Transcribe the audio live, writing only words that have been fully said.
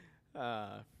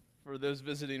For those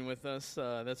visiting with us,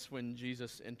 that's when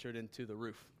Jesus entered into the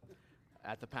roof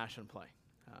at the Passion Play.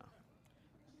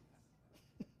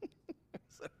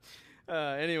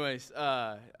 Anyways,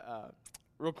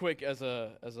 real quick, as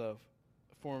a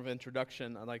form of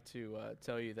introduction, I'd like to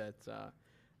tell you that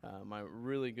my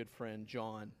really good friend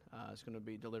John is going to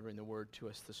be delivering the word to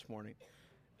us this morning.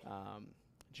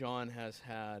 John has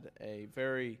had a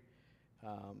very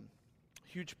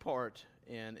huge part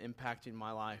in impacting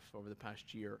my life over the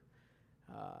past year,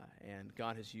 and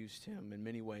God has used him in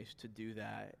many ways to do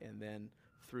that, and then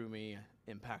through me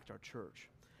impact our church.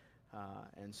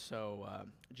 And so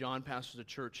John pastors a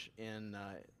church in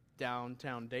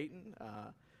downtown Dayton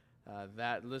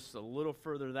that lists a little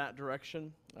further that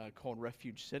direction called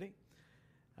Refuge City.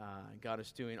 God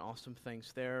is doing awesome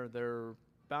things there. They're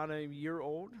about a year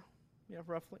old,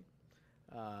 roughly.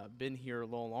 Been here a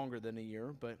little longer than a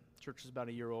year, but church is about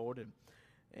a year old,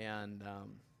 and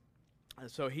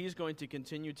so he's going to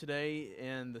continue today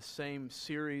in the same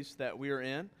series that we are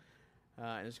in,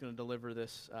 and is going to deliver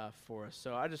this for us.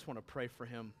 So I just want to pray for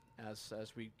him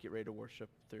as we get ready to worship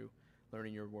through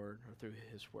learning your word, or through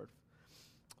his word,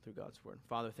 through God's word.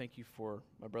 Father, thank you for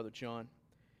my brother John,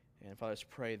 and Father, I just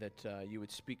pray that you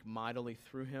would speak mightily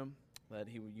through him, that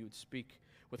you would speak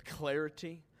with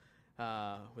clarity,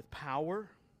 with power,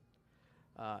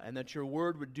 and that your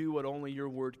word would do what only your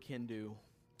word can do,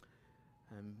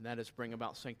 and that is bring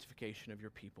about sanctification of your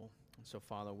people. And so,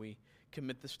 Father, we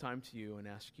commit this time to you and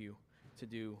ask you to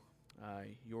do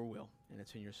your will, and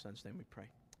it's in your Son's name we pray.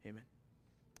 Amen.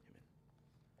 Amen.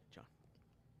 John.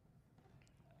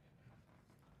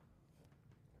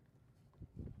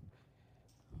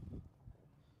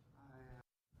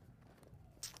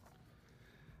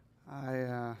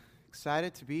 I'm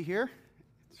excited to be here.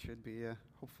 It should be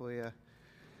hopefully a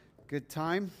good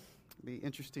time. Be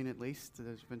interesting, at least.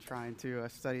 I've been trying to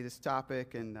study this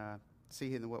topic and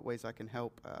see in what ways I can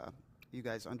help you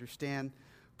guys understand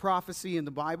prophecy in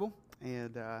the Bible.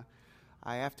 And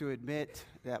I have to admit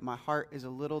that my heart is a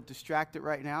little distracted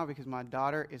right now because my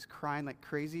daughter is crying like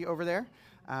crazy over there.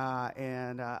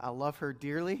 And I love her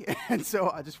dearly. And so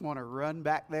I just want to run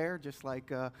back there just like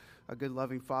a good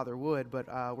loving father would. But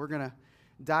we're going to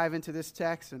dive into this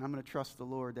text, and I'm going to trust the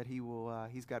Lord that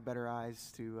he's got better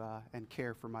eyes to and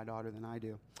care for my daughter than I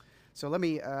do. So let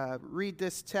me read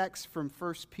this text from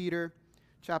 1 Peter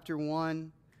chapter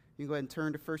 1. You can go ahead and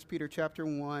turn to 1 Peter chapter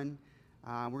 1.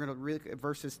 We're going to read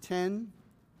verses 10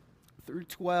 through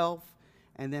 12,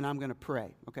 and then I'm going to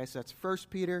pray. Okay, so that's 1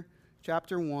 Peter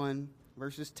chapter 1,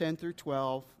 verses 10 through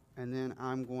 12, and then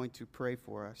I'm going to pray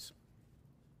for us.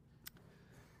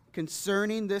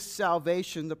 Concerning this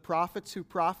salvation, the prophets who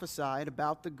prophesied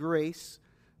about the grace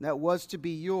that was to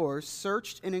be yours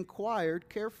searched and inquired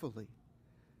carefully,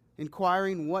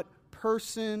 inquiring what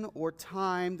person or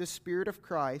time the Spirit of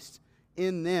Christ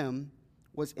in them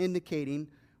was indicating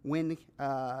when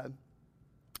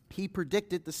he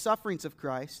predicted the sufferings of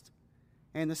Christ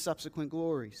and the subsequent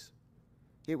glories.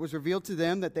 It was revealed to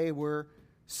them that they were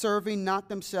serving not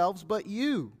themselves but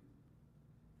you,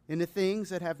 in the things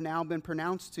that have now been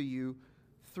pronounced to you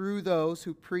through those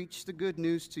who preach the good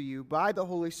news to you by the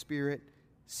Holy Spirit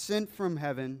sent from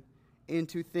heaven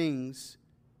into things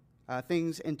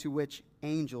into which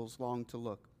angels long to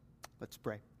look. Let's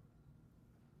pray.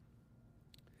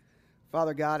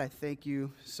 Father God, I thank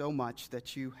you so much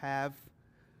that you have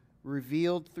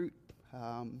revealed through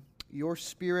your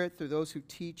Spirit, through those who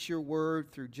teach your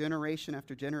word, through generation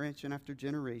after generation after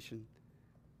generation,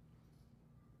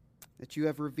 that you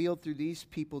have revealed through these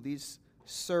people, these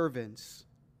servants,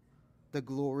 the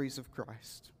glories of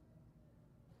Christ.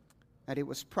 That it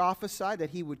was prophesied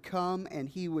that he would come and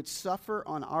he would suffer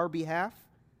on our behalf,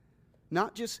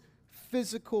 not just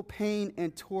physical pain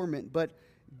and torment, but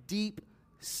deep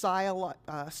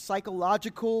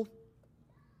psychological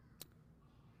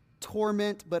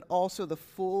torment, but also the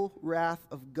full wrath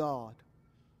of God.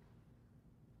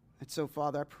 And so,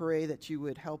 Father, I pray that you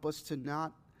would help us to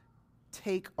not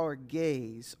take our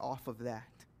gaze off of that.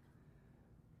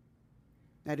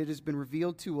 That it has been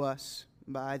revealed to us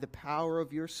by the power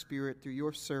of your Spirit through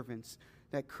your servants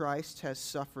that Christ has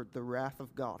suffered the wrath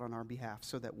of God on our behalf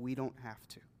so that we don't have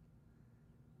to.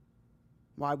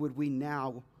 Why would we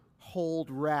now hold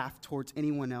wrath towards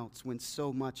anyone else when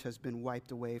so much has been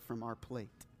wiped away from our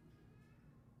plate?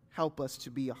 Help us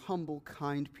to be a humble,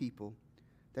 kind people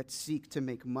that seek to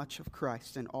make much of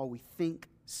Christ in all we think,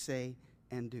 say,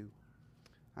 and do.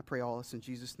 I pray all this in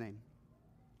Jesus' name.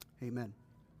 Amen.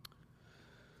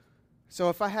 So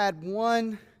if I had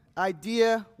one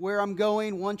idea where I'm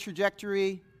going, one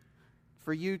trajectory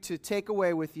for you to take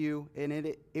away with you, and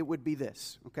it would be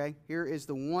this, okay? Here is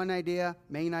the one idea,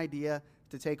 main idea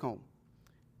to take home.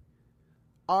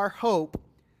 Our hope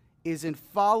is in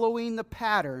following the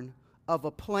pattern of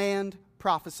a planned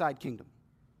prophesied kingdom.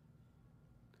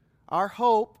 Our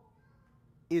hope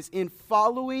is in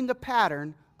following the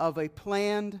pattern of a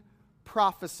planned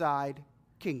prophesied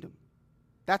kingdom.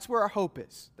 That's where our hope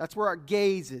is. That's where our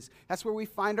gaze is. That's where we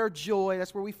find our joy.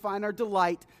 That's where we find our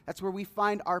delight. That's where we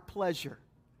find our pleasure.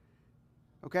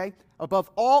 Okay? Above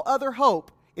all other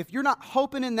hope, if you're not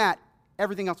hoping in that,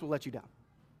 everything else will let you down.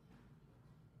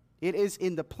 It is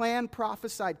in the planned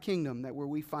prophesied kingdom that where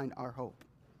we find our hope.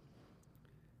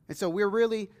 And so we're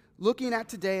really looking at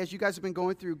today, as you guys have been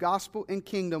going through gospel and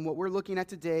kingdom, what we're looking at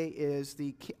today is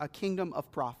a kingdom of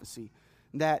prophecy.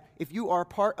 That if you are a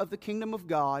part of the kingdom of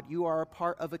God, you are a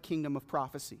part of a kingdom of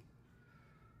prophecy.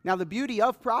 Now, the beauty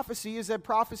of prophecy is that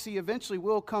prophecy eventually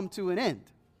will come to an end.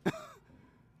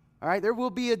 All right, there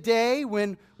will be a day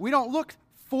when we don't look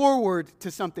forward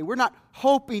to something. We're not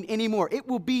hoping anymore. It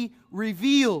will be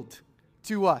revealed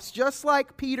to us. Just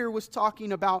like Peter was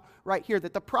talking about right here,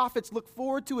 that the prophets looked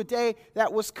forward to a day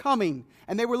that was coming,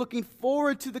 and they were looking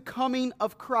forward to the coming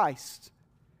of Christ.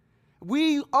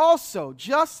 We also,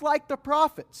 just like the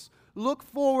prophets, look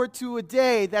forward to a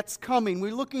day that's coming.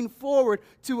 We're looking forward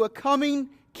to a coming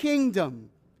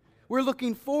kingdom. We're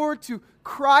looking forward to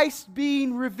Christ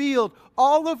being revealed.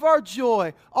 All of our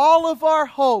joy, all of our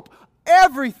hope,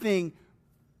 everything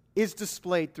is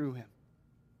displayed through Him.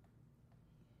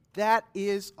 That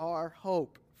is our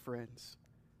hope, friends.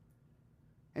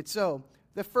 And so,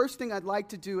 the first thing I'd like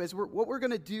to do is what we're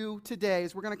going to do today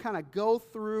is we're going to kind of go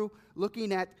through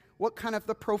looking at what kind of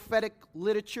the prophetic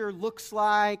literature looks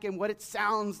like and what it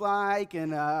sounds like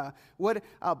and what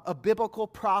a biblical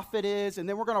prophet is. And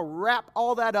then we're going to wrap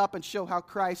all that up and show how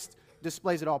Christ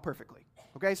displays it all perfectly.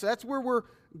 Okay, so that's where we're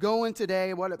going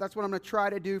today. That's what I'm going to try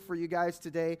to do for you guys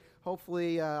today.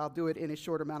 Hopefully, I'll do it in a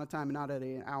short amount of time and not at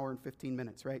an hour and 15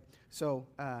 minutes, right? So,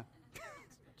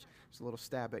 just a little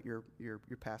stab at your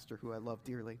pastor, who I love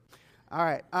dearly. All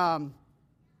right.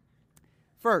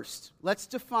 First, let's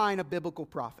define a biblical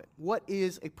prophet. What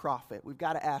is a prophet? We've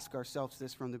got to ask ourselves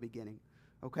this from the beginning,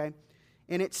 okay?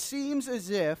 And it seems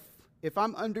as if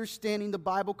I'm understanding the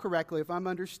Bible correctly, if I'm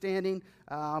understanding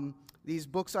these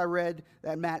books I read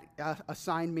that Matt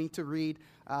assigned me to read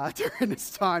during this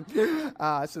time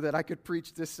so that I could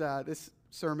preach this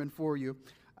sermon for you.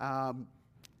 I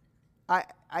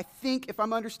think if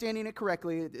I'm understanding it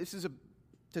correctly,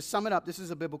 to sum it up, this is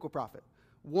a biblical prophet.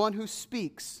 One who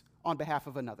speaks on behalf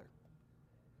of another.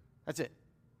 That's it.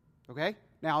 Okay?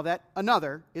 Now that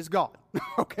another is God.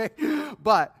 Okay?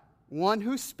 But one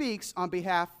who speaks on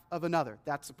behalf of another.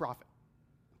 That's a prophet.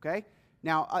 Okay?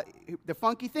 Now, the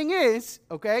funky thing is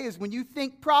when you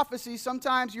think prophecy,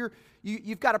 sometimes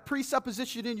you've got a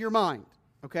presupposition in your mind.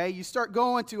 Okay? You start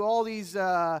going to all these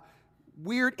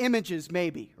weird images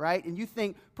maybe, right? And you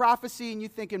think prophecy and you're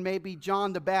thinking maybe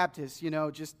John the Baptist,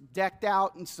 just decked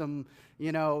out in some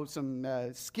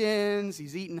skins.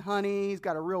 He's eating honey. He's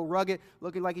got a real rugged,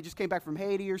 looking like he just came back from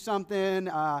Haiti or something.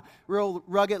 Real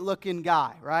rugged looking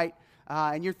guy, right?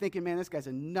 And you're thinking, man, this guy's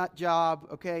a nut job,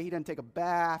 okay? He doesn't take a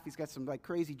bath. He's got some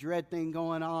crazy dread thing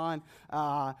going on.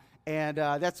 And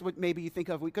that's what maybe you think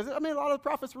of, because, a lot of the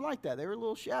prophets were like that. They were a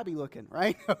little shabby looking,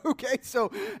 right? Okay,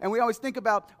 and we always think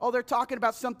about, they're talking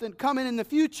about something coming in the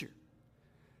future.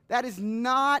 That is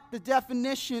not the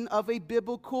definition of a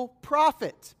biblical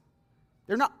prophet.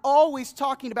 They're not always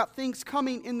talking about things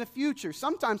coming in the future.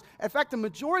 Sometimes, in fact, the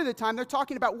majority of the time, they're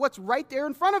talking about what's right there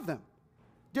in front of them.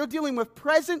 They're dealing with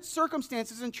present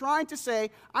circumstances and trying to say,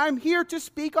 I'm here to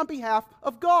speak on behalf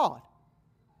of God.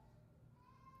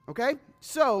 Okay?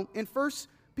 So, in 1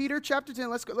 Peter chapter 10,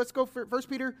 let's go for 1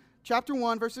 Peter chapter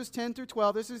 1, verses 10 through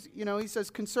 12. This is, he says,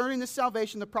 concerning this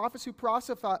salvation, the prophets who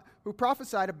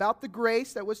prophesied about the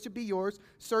grace that was to be yours,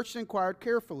 searched and inquired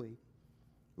carefully.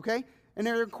 Okay? And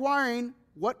they're inquiring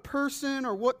what person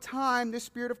or what time this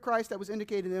Spirit of Christ that was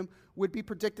indicated in them would be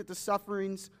predicted the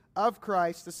sufferings of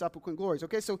Christ, the subsequent glories.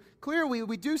 Okay, so clearly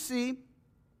we do see,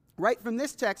 right from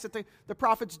this text, that the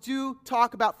prophets do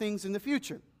talk about things in the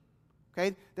future.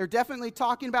 Okay, they're definitely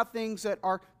talking about things that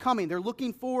are coming. They're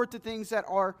looking forward to things that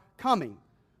are coming.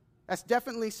 That's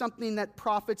definitely something that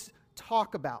prophets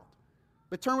talk about.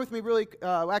 But turn with me really,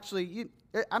 I'm actually going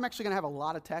to have a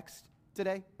lot of text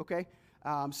today, okay?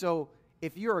 So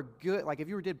if you're if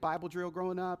you did Bible drill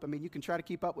growing up, you can try to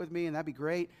keep up with me, and that'd be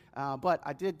great. But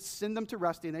I did send them to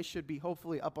Rusty, and they should be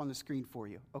hopefully up on the screen for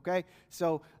you, okay?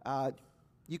 So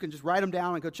you can just write them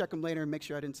down and go check them later and make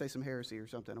sure I didn't say some heresy or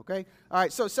something, okay? All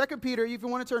right, so 2 Peter, if you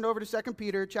want to turn over to 2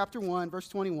 Peter chapter 1, verse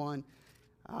 21,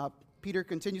 Peter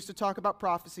continues to talk about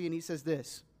prophecy, and he says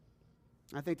this.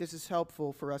 I think this is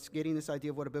helpful for us getting this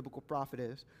idea of what a biblical prophet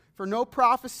is. For no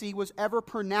prophecy was ever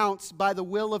pronounced by the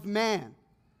will of man,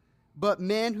 but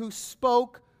men who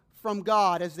spoke from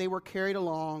God as they were carried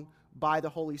along by the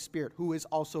Holy Spirit, who is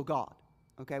also God.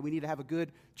 Okay, we need to have a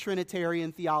good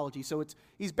Trinitarian theology. So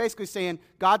he's basically saying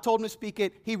God told him to speak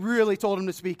it. He really told him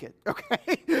to speak it.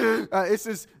 Okay, this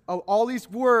is all these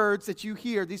words that you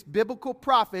hear. These biblical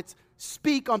prophets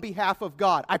speak on behalf of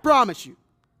God. I promise you.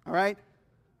 All right.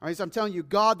 All right. So I'm telling you,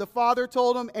 God the Father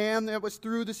told him, and it was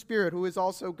through the Spirit, who is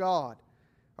also God.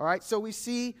 All right. So we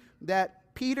see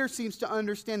that Peter seems to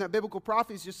understand that biblical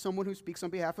prophet is just someone who speaks on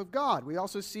behalf of God. We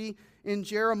also see in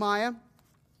Jeremiah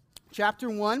chapter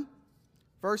 1.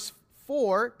 Verse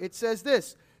 4, it says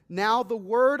this, now the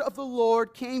word of the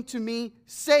Lord came to me,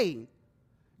 saying.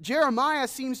 Jeremiah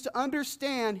seems to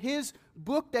understand his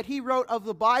book that he wrote of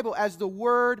the Bible as the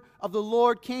word of the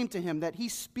Lord came to him, that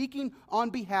he's speaking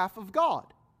on behalf of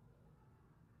God.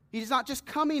 He's not just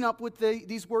coming up with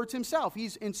these words himself.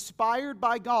 He's inspired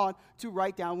by God to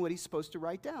write down what he's supposed to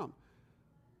write down.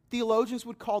 Theologians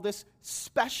would call this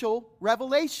special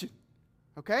revelation.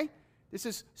 Okay? This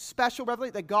is special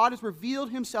revelation, that God has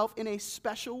revealed himself in a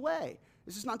special way.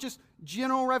 This is not just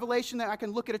general revelation that I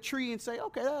can look at a tree and say,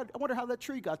 okay, I wonder how that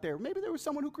tree got there. Maybe there was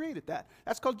someone who created that.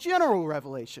 That's called general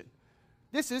revelation.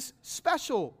 This is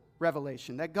special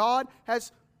revelation, that God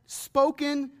has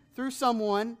spoken through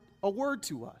someone a word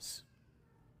to us.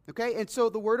 Okay, and so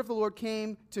the word of the Lord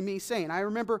came to me saying, I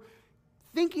remember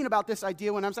thinking about this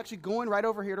idea when I was actually going right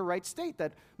over here to Wright State,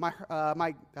 that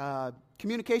my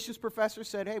communications professor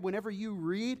said, hey, whenever you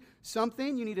read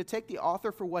something, you need to take the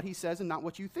author for what he says and not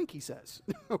what you think he says.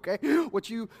 Okay?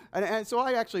 And so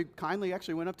I actually kindly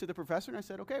went up to the professor and I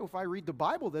said, okay, well, if I read the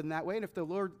Bible then that way, and if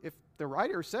the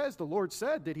writer says the Lord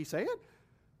said, did he say it?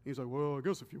 He's like, well, I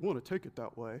guess if you want to take it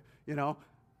that way,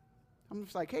 I'm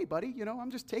just like, hey, buddy,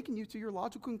 I'm just taking you to your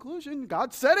logical conclusion.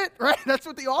 God said it, right? That's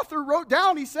what the author wrote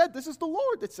down. He said, this is the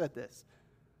Lord that said this,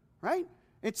 right?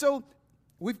 And so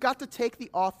we've got to take the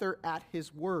author at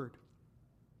his word.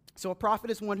 So a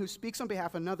prophet is one who speaks on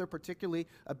behalf of another, particularly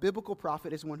a biblical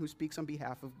prophet is one who speaks on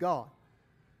behalf of God.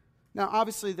 Now,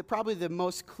 obviously, probably the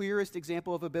most clearest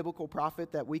example of a biblical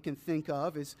prophet that we can think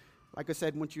of is, like I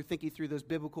said, once you're thinking through those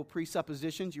biblical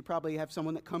presuppositions, you probably have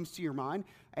someone that comes to your mind,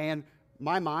 and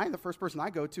my mind, the first person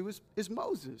I go to is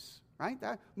Moses, right?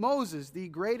 Moses, the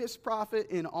greatest prophet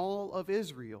in all of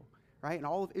Israel, right? In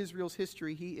all of Israel's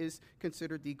history, he is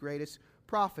considered the greatest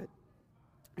prophet.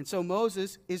 And so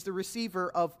Moses is the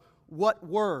receiver of what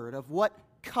word, of what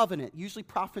covenant? Usually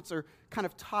prophets are kind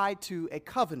of tied to a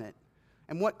covenant.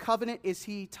 And what covenant is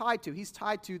he tied to? He's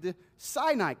tied to the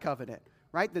Sinai covenant,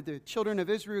 right? That the children of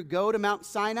Israel go to Mount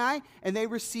Sinai and they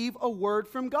receive a word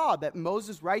from God, that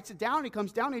Moses writes it down. He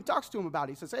comes down and he talks to him about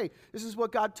it. He says, hey, this is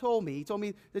what God told me. He told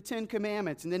me the 10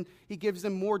 Commandments. And then he gives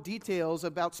them more details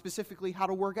about specifically how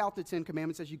to work out the 10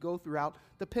 Commandments as you go throughout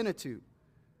the Pentateuch.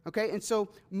 Okay, and so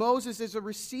Moses is a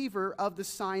receiver of the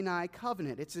Sinai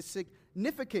covenant. It's a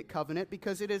significant covenant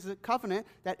because it is a covenant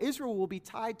that Israel will be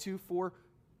tied to for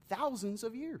thousands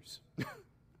of years.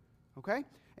 Okay?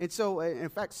 And so, in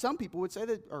fact, some people would say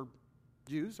that, or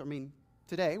Jews,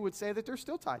 today, would say that they're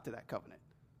still tied to that covenant.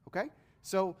 Okay?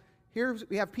 So, here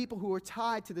we have people who are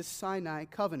tied to the Sinai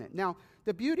covenant. Now,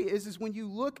 the beauty is when you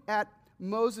look at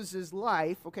Moses'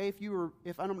 life, okay,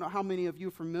 if I don't know how many of you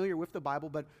are familiar with the Bible,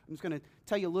 but I'm just going to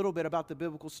tell you a little bit about the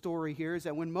biblical story here, is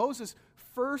that when Moses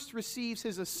first receives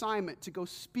his assignment to go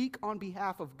speak on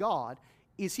behalf of God,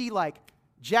 is he like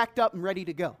jacked up and ready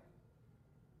to go?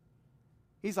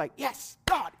 He's like, yes,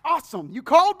 God, awesome. You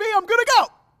called me, I'm going to go.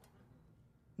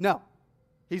 No,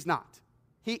 he's not.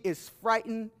 He is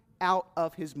frightened out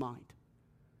of his mind.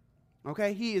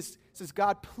 Okay, says,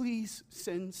 God, please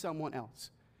send someone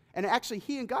else. And actually,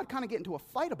 he and God kind of get into a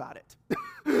fight about it.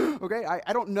 Okay,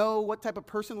 I don't know what type of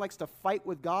person likes to fight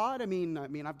with God. I mean,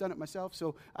 I've done it myself,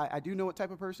 so I do know what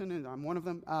type of person, and I'm one of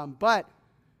them. But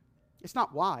it's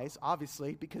not wise,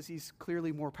 obviously, because he's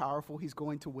clearly more powerful. He's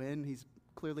going to win. He's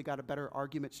clearly got a better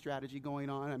argument strategy going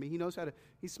on. He knows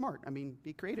he's smart.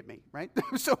 He created me, right?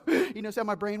 So he knows how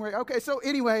my brain works. Okay, so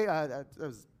anyway, that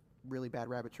was a really bad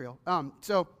rabbit trail.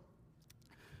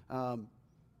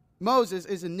 Moses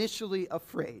is initially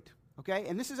afraid, okay?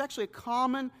 And this is actually a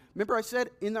common, remember I said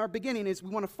in our beginning is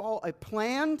we want to follow a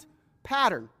planned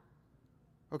pattern,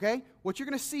 okay? What you're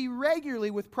going to see regularly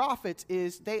with prophets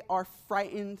is they are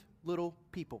frightened little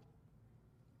people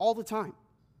all the time.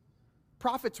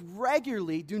 prophets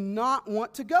regularly do not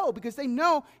want to go because they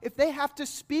know if they have to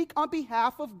speak on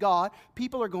behalf of God,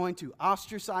 people are going to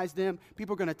ostracize them.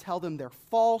 People are going to tell them they're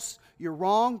false. You're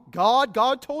wrong.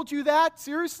 God told you that?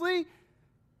 Seriously?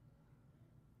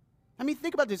 I mean,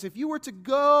 think about this. If you were to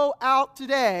go out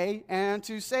today and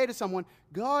to say to someone,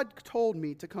 God told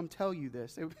me to come tell you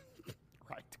this. They would,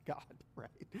 right, God,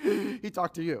 right. He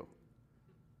talked to you.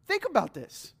 Think about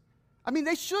this. I mean,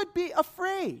 they should be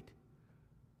afraid.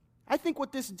 I think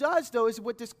what this does, though, is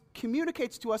what this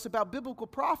communicates to us about biblical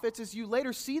prophets, is you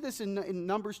later see this in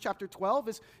Numbers chapter 12,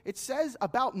 is it says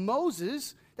about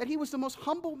Moses that he was the most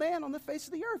humble man on the face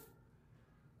of the earth.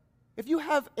 If you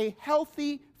have a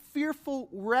healthy, fearful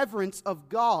reverence of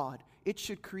God, it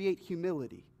should create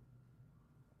humility.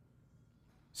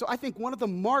 So I think one of the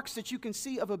marks that you can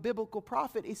see of a biblical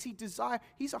prophet is he's a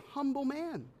humble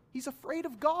man. He's afraid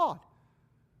of God.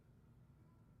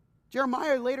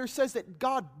 Jeremiah later says that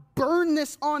God burned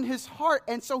this on his heart,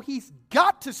 and so he's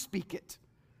got to speak it.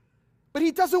 But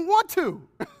he doesn't want to.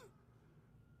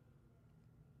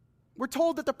 We're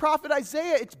told that the prophet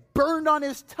Isaiah, it's burned on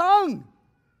his tongue.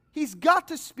 He's got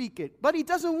to speak it, but he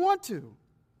doesn't want to.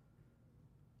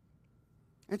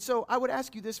 And so I would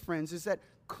ask you this, friends, is that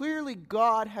clearly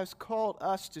God has called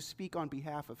us to speak on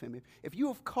behalf of him. If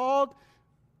you've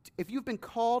been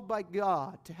called by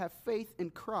God to have faith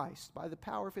in Christ by the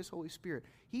power of his Holy Spirit,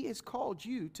 he has called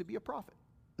you to be a prophet,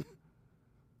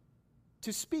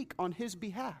 to speak on his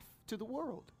behalf to the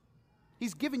world.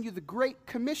 He's given you the Great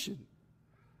Commission.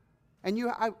 And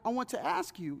I want to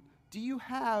ask you,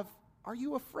 are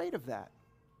you afraid of that?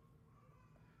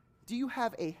 Do you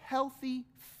have a healthy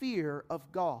fear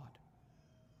of God,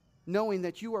 knowing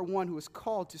that you are one who is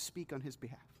called to speak on his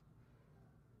behalf?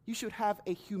 You should have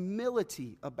a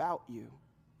humility about you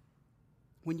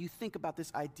when you think about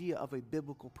this idea of a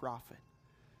biblical prophet.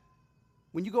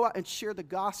 When you go out and share the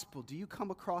gospel, do you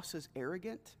come across as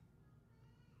arrogant,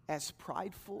 as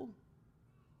prideful,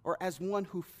 or as one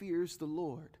who fears the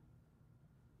Lord?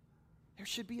 There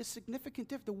should be a significant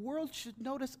difference. The world should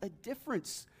notice a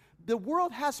difference. The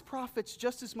world has prophets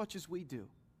just as much as we do,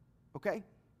 okay?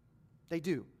 They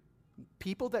do.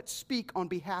 People that speak on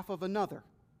behalf of another.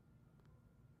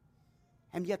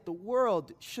 And yet the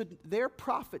world their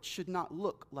prophets should not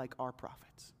look like our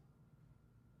prophets.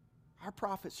 Our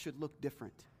prophets should look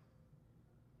different.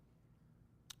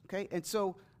 Okay, and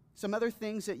so some other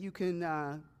things that you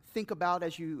can think about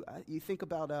as you think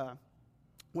about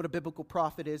what a biblical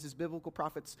prophet is biblical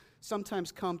prophets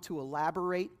sometimes come to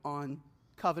elaborate on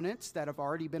covenants that have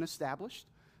already been established.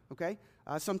 Okay,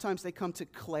 sometimes they come to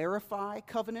clarify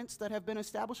covenants that have been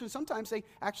established, and sometimes they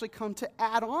actually come to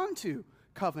add on to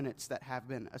covenants that have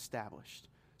been established.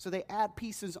 So they add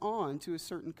pieces on to a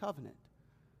certain covenant.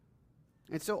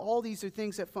 And so all these are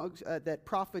things that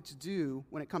prophets do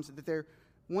when it comes to that.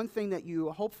 One thing that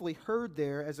you hopefully heard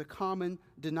there as a common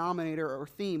denominator or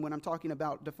theme when I'm talking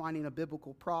about defining a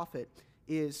biblical prophet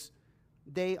is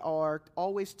they are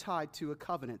always tied to a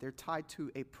covenant. They're tied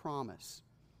to a promise.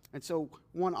 And so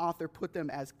one author put them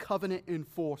as covenant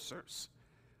enforcers.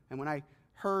 And when I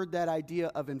heard that idea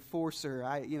of enforcer,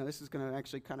 this is going to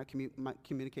actually kind of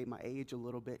communicate my age a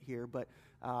little bit here, but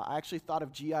I actually thought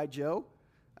of G.I. Joe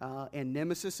and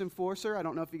Nemesis Enforcer. I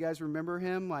don't know if you guys remember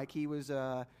him. Like he was,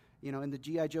 in the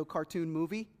G.I. Joe cartoon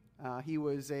movie, he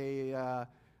was the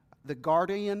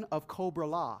guardian of Cobra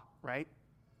Law, right?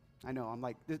 I know, I'm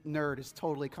like, this nerd is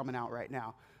totally coming out right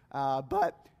now.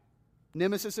 But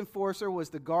Nemesis Enforcer was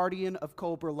the guardian of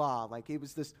Cobra Law. Like, he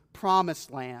was this promised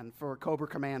land for Cobra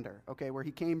Commander, okay, where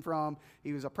he came from.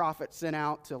 He was a prophet sent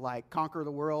out to, conquer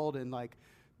the world and,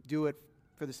 do it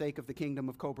for the sake of the kingdom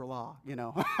of Cobra Law,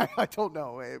 I don't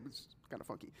know. It was kind of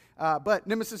funky. But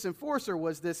Nemesis Enforcer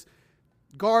was this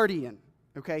guardian,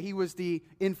 okay? He was the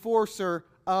enforcer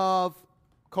of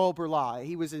Cobra Law.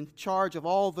 He was in charge of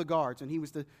all the guards, and he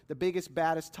was the biggest,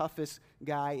 baddest, toughest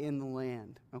guy in the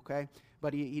land, okay?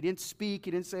 But he didn't speak,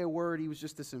 he didn't say a word, he was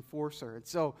just this enforcer. And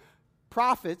so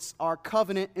prophets are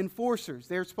covenant enforcers.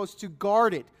 They're supposed to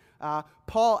guard it.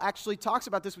 Paul actually talks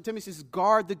about this with Timothy. He says,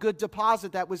 guard the good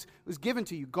deposit that was given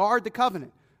to you. Guard the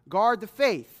covenant. Guard the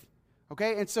faith.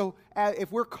 Okay? And so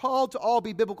if we're called to all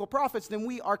be biblical prophets, then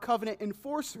we are covenant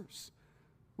enforcers.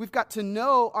 We've got to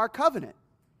know our covenant.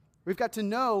 We've got to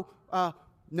know,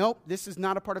 nope, this is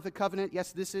not a part of the covenant.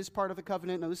 Yes, this is part of the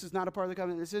covenant. No, this is not a part of the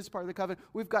covenant. This is part of the covenant.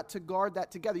 We've got to guard that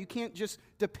together. You can't just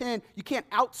you can't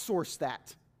outsource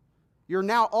that. You're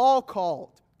now all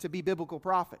called to be biblical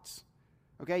prophets.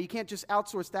 Okay, you can't just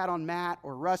outsource that on Matt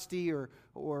or Rusty or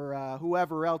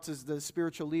whoever else is the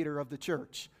spiritual leader of the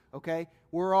church. Okay,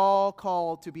 we're all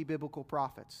called to be biblical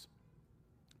prophets.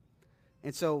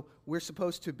 And so we're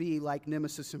supposed to be like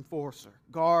Nemesis Enforcer,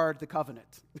 guard the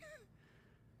covenant.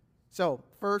 So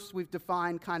first we've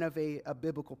defined kind of a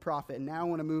biblical prophet, and now I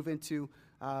want to move into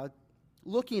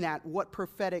looking at what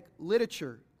prophetic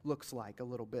literature looks like a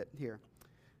little bit here.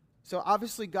 So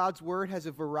obviously God's Word has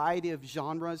a variety of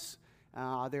genres.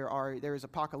 There is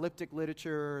apocalyptic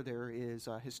literature, there is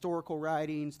historical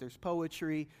writings, there's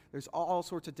poetry, there's all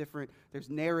sorts of different, there's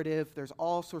narrative, there's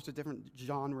all sorts of different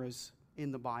genres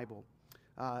in the Bible.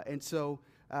 And so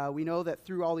we know that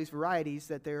through all these varieties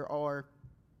that there are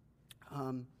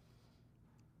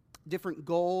different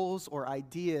goals or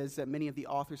ideas that many of the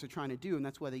authors are trying to do, and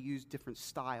that's why they use different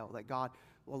style, that God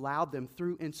allowed them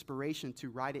through inspiration to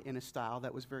write it in a style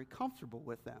that was very comfortable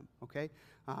with them, okay?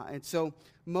 And so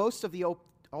most of the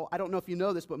I don't know if you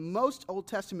know this, but most Old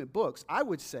Testament books, I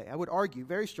would argue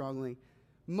very strongly,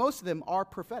 most of them are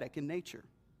prophetic in nature,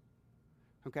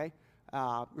 okay?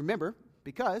 Remember,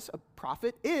 because a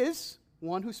prophet is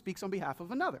one who speaks on behalf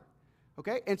of another,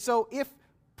 okay? And so if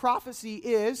prophecy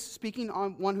is speaking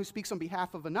on one who speaks on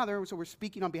behalf of another, so we're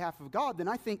speaking on behalf of God, then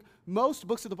I think most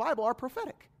books of the Bible are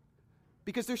prophetic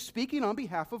because they're speaking on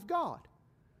behalf of God.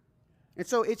 And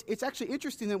so it's actually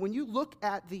interesting that when you look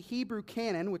at the Hebrew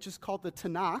canon, which is called the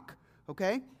Tanakh,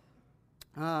 okay,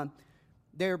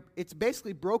 it's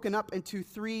basically broken up into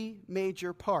three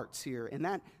major parts here, and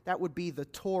that would be the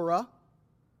Torah,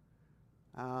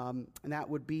 and that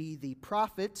would be the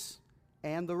prophets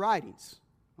and the writings.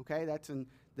 Okay,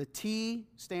 the T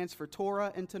stands for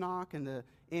Torah in Tanakh, and the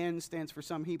N stands for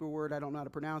some Hebrew word I don't know how to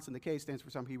pronounce, and the K stands for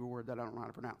some Hebrew word that I don't know how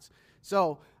to pronounce.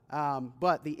 So,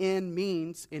 but the N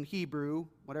means in Hebrew,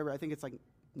 whatever, I think it's like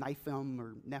Nephim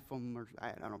or Nephim, or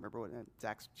I don't remember what,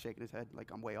 Zach's shaking his head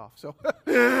like I'm way off. So,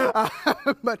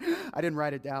 but I didn't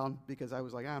write it down because I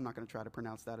was like, I'm not going to try to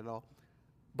pronounce that at all.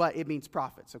 But it means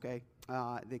prophets, okay?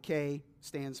 The K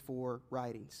stands for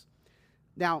writings.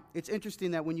 Now, it's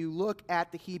interesting that when you look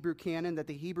at the Hebrew canon, that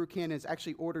the Hebrew canon is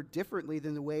actually ordered differently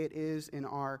than the way it is in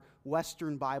our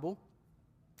Western Bible.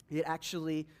 It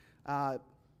actually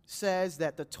says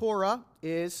that the Torah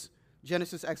is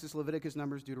Genesis, Exodus, Leviticus,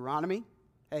 Numbers, Deuteronomy.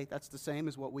 Hey, that's the same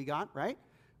as what we got, right?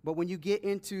 But when you get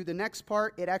into the next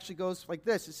part, it actually goes like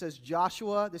this. It says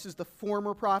Joshua, this is the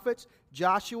former prophets,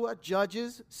 Joshua,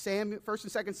 Judges, Samuel,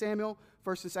 1st and 2nd Samuel,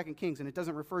 1st and 2nd Kings. And it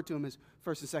doesn't refer to them as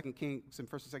 1st and 2nd Kings and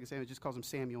 1st and 2nd Samuel. It just calls them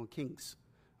Samuel and Kings.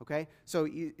 Okay? So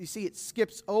you see it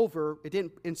skips over. It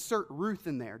didn't insert Ruth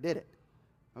in there, did it?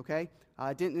 Okay?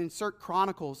 It didn't insert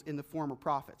Chronicles in the former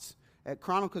prophets.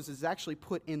 Chronicles is actually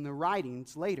put in the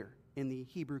writings later in the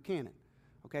Hebrew canon.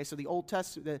 Okay, so the Old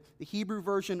Testament, the Hebrew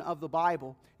version of the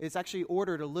Bible is actually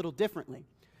ordered a little differently.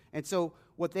 And so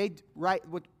what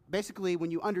basically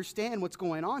when you understand what's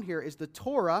going on here is the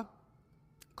Torah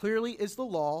clearly is the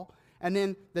law, and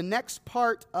then the next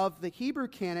part of the Hebrew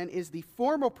canon is the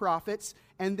former prophets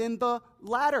and then the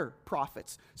latter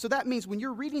prophets. So that means when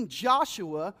you're reading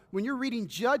Joshua, when you're reading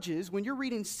Judges, when you're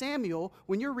reading Samuel,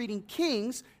 when you're reading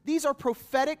Kings, these are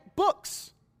prophetic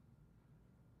books.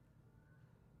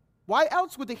 Why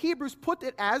else would the Hebrews put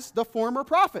it as the former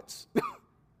prophets?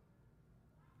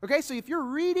 Okay, so if you're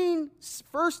reading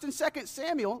 1st and 2nd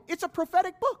Samuel, it's a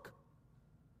prophetic book.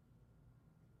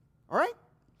 All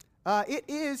right? It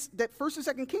is that 1st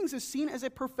and 2nd Kings is seen as a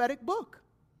prophetic book.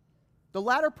 The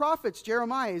latter prophets,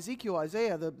 Jeremiah, Ezekiel,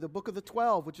 Isaiah, the book of the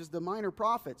 12, which is the minor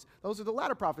prophets, those are the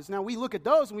latter prophets. Now we look at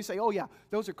those and we say, oh yeah,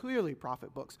 those are clearly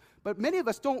prophet books. But many of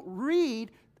us don't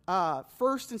read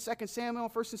 1st and 2nd Samuel,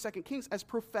 1st and 2nd Kings as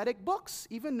prophetic books,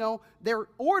 even though they're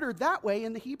ordered that way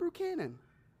in the Hebrew canon.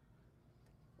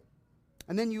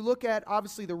 And then you look at,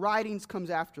 obviously, the writings comes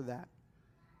after that.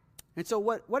 And so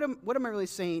what am I really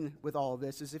saying with all of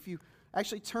this is if you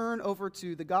actually turn over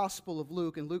to the Gospel of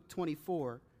Luke in Luke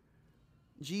 24,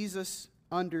 Jesus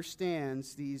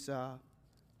understands this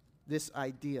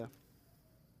idea.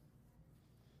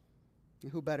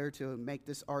 Who better to make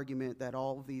this argument that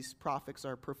all of these prophets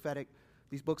are prophetic,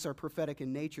 these books are prophetic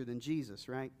in nature than Jesus,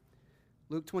 right?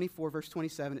 Luke 24, verse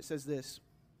 27, it says this.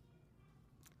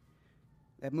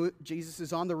 That Jesus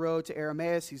is on the road to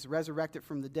Emmaus. He's resurrected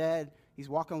from the dead. He's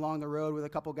walking along the road with a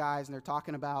couple guys, and they're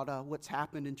talking about what's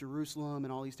happened in Jerusalem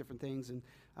and all these different things. And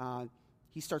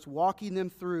he starts walking them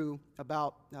through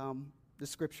about the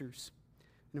Scriptures.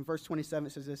 And in verse 27,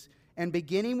 it says this, and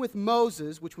beginning with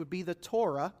Moses, which would be the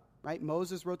Torah, right?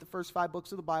 Moses wrote the first 5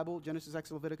 books of the Bible, Genesis,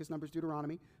 Exodus, Leviticus, Numbers,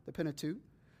 Deuteronomy, the Pentateuch.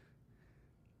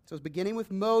 So it's beginning with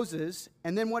Moses,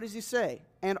 and then what does he say?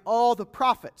 And all the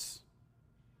prophets.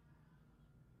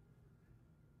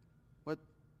 What?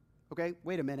 Okay,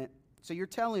 wait a minute. So you're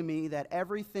telling me that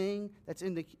everything that's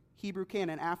in the Hebrew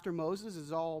canon after Moses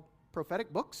is all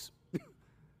prophetic books?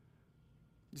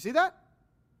 You see that?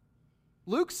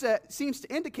 Luke seems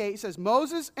to indicate, he says,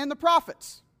 Moses and the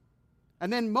prophets.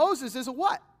 And then Moses is a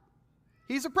what?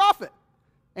 He's a prophet.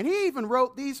 And he even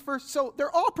wrote these first, so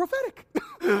they're all prophetic.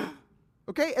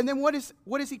 Okay, and then what is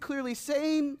he clearly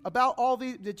saying about all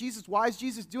the Jesus? Why is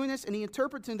Jesus doing this? And he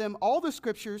interprets in them all the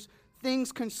scriptures,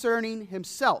 things concerning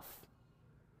himself.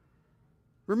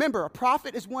 Remember, a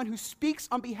prophet is one who speaks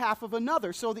on behalf of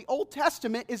another. So the Old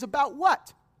Testament is about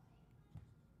what?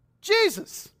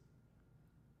 Jesus.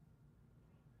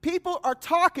 People are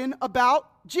talking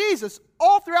about Jesus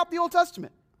all throughout the Old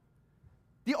Testament.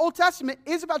 The Old Testament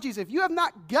is about Jesus. If you have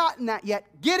not gotten that yet,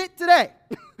 get it today.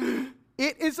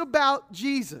 It is about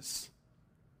Jesus.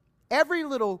 Every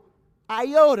little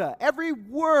iota, every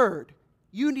word,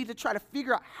 you need to try to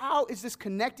figure out how is this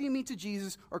connecting me to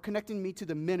Jesus or connecting me to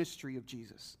the ministry of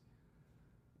Jesus.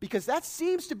 Because that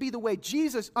seems to be the way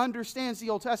Jesus understands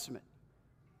the Old Testament.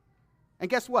 And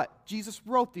guess what? Jesus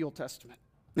wrote the Old Testament.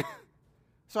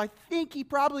 So I think he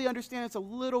probably understands it a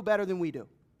little better than we do.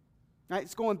 Right?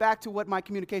 It's going back to what my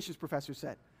communications professor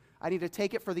said. I need to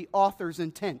take it for the author's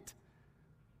intent.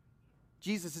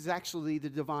 Jesus is actually the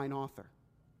divine author.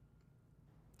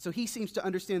 So he seems to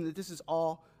understand that this is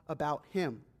all about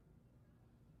him.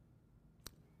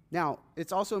 Now,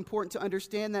 it's also important to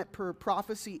understand that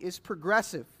prophecy is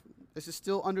progressive. This is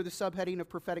still under the subheading of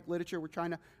prophetic literature. We're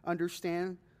trying to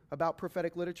understand about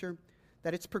prophetic literature,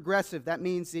 that it's progressive. That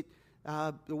means that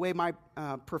the way my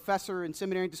professor in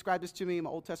seminary described this to me, my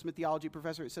Old Testament theology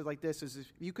professor, it says like this, is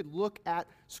if you could look at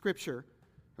Scripture,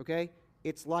 okay,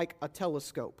 it's like a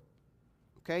telescope.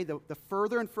 Okay, the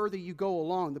further and further you go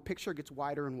along, the picture gets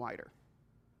wider and wider.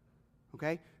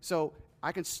 Okay, so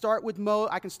I can start with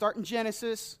I can start in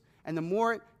Genesis, and the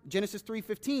more Genesis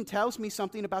 3:15 tells me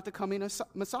something about the coming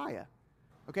Messiah.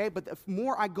 Okay, but the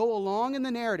more I go along in the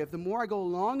narrative, the more I go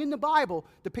along in the Bible,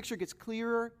 the picture gets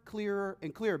clearer, clearer,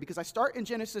 and clearer. Because I start in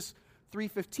Genesis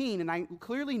 3:15, and I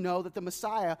clearly know that the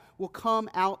Messiah will come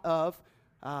out of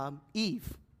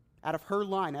Eve, out of her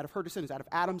line, out of her descendants, out of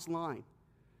Adam's line.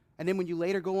 And then when you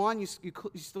later go on, you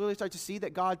slowly start to see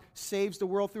that God saves the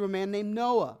world through a man named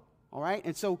Noah. All right?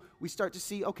 And so we start to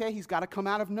see, okay, he's got to come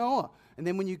out of Noah. And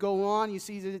then when you go on, you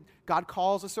see that God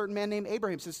calls a certain man named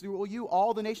Abraham. Says, through you,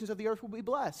 all the nations of the earth will be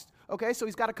blessed. Okay, so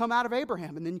he's got to come out of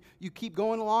Abraham. And then you keep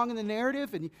going along in the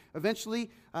narrative, and eventually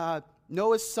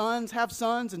Noah's sons have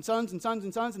sons, and sons, and sons,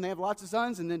 and sons, and they have lots of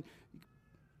sons. And then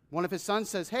one of his sons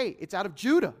says, hey, it's out of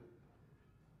Judah.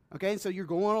 Okay, and so you're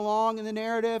going along in the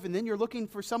narrative, and then you're looking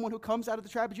for someone who comes out of the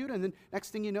tribe of Judah, and then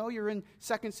next thing you know, you're in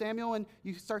 2 Samuel, and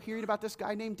you start hearing about this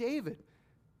guy named David.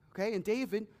 Okay, and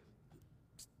David,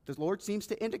 the Lord seems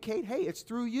to indicate, hey, it's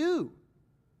through you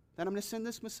that I'm going to send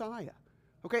this Messiah.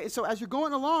 Okay, and so as you're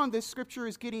going along, this scripture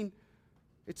is getting,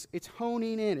 it's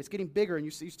honing in, it's getting bigger, and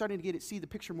you're starting to see the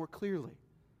picture more clearly.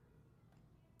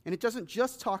 And it doesn't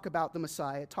just talk about the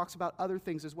Messiah, it talks about other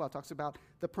things as well. It talks about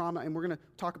the promise, and we're going to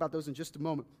talk about those in just a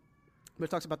moment. But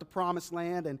it talks about the promised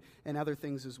land and other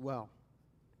things as well.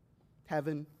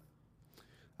 Heaven.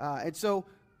 And so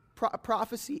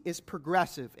prophecy is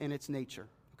progressive in its nature.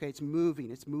 Okay, it's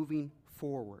moving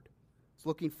forward. It's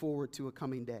looking forward to a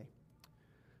coming day.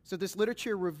 So this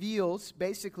literature reveals,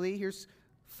 basically, here's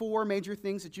 4 major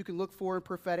things that you can look for in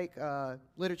prophetic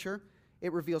literature.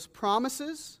 It reveals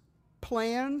promises,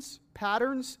 plans,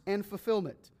 patterns, and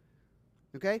fulfillment.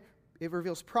 Okay? It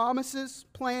reveals promises,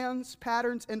 plans,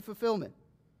 patterns, and fulfillment.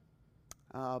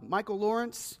 Michael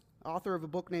Lawrence, author of a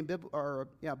book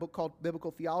book called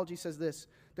Biblical Theology, says this: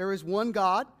 there is one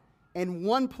God and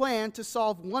one plan to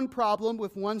solve one problem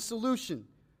with one solution.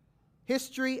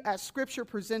 History, as Scripture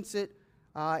presents it,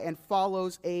 and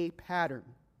follows a pattern.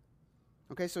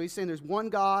 Okay, so he's saying there's one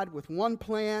God with one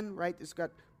plan, right? It's got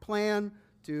plan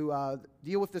to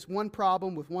deal with this one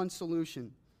problem with one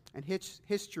solution. And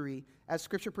history, as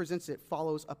Scripture presents it,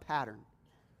 follows a pattern.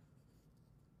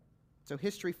 So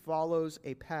history follows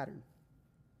a pattern.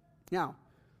 Now,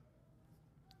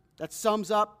 that sums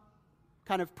up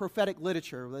kind of prophetic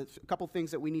literature. There's a couple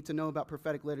things that we need to know about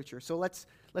prophetic literature. So let's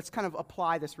kind of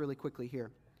apply this really quickly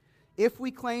here. If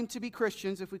we claim to be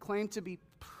Christians, if we claim to be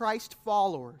Christ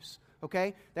followers,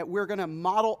 okay, that we're going to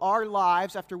model our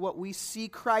lives after what we see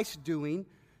Christ doing,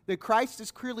 that Christ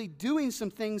is clearly doing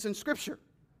some things in Scripture,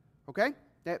 okay?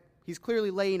 That he's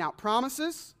clearly laying out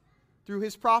promises through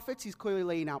his prophets. He's clearly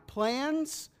laying out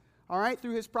plans, all right,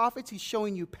 through his prophets. He's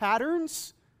showing you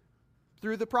patterns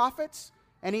through the prophets,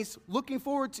 and he's looking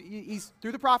forward to,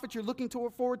 through the prophets, you're looking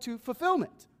forward to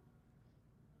fulfillment.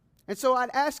 And so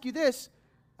I'd ask you this,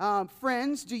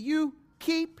 friends, do you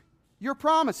keep your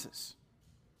promises?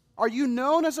 Are you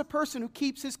known as a person who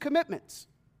keeps his commitments,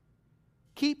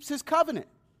 keeps his covenant?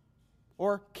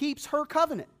 or keeps her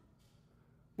covenant.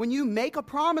 When you make a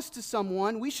promise to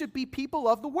someone, we should be people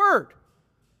of the word.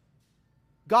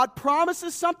 God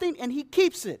promises something and he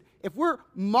keeps it. If we're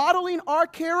modeling our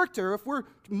character, if we're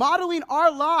modeling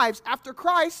our lives after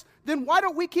Christ, then why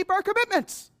don't we keep our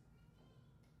commitments?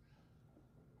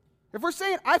 If we're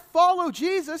saying, I follow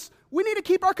Jesus, we need to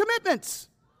keep our commitments.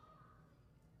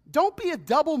 Don't be a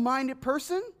double-minded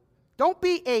person. Don't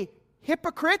be a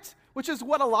hypocrite, which is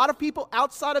what a lot of people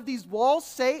outside of these walls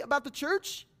say about the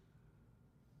church.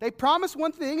 They promise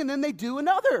one thing and then they do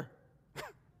another.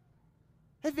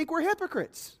 They think we're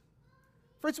hypocrites.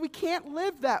 Friends, we can't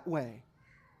live that way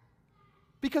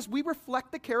because we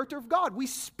reflect the character of God. We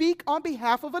speak on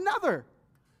behalf of another.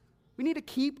 We need to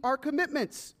keep our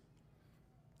commitments.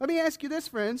 Let me ask you this,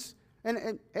 friends,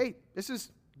 and hey, this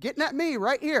is getting at me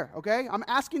right here, okay? I'm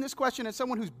asking this question as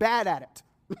someone who's bad at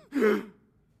it.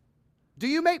 Do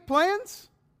you make plans?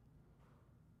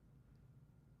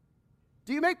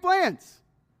 Do you make plans?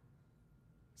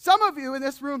 Some of you in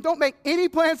this room don't make any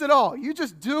plans at all. You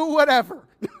just do whatever.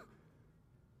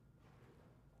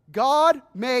 God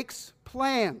makes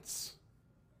plans.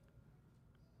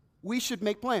 We should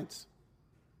make plans.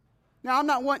 Now, I'm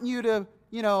not wanting you to,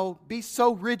 be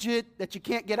so rigid that you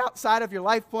can't get outside of your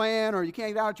life plan or you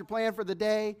can't get out your plan for the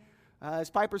day. As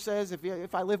Piper says,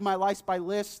 if I live my life by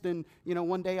list, then,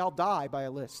 one day I'll die by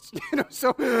a list.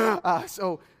 So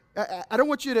I don't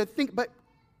want you to think, but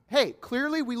hey,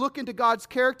 clearly we look into God's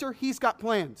character. He's got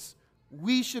plans.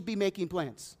 We should be making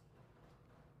plans.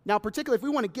 Now, particularly if we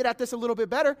want to get at this a little bit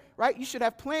better, right, you should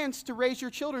have plans to raise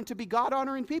your children to be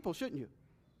God-honoring people, shouldn't you?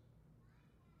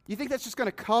 You think that's just going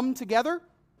to come together?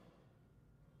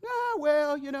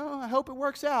 I hope it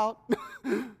works out.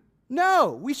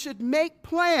 No, we should make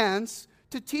plans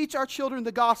to teach our children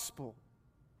the gospel.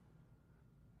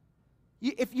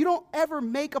 If you don't ever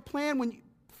make a plan,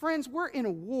 friends, we're in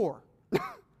a war.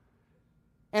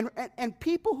 And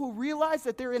people who realize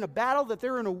that they're in a battle, that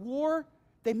they're in a war,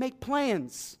 they make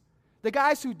plans. The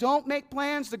guys who don't make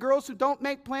plans, the girls who don't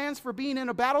make plans for being in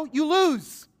a battle, you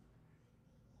lose.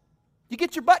 You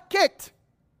get your butt kicked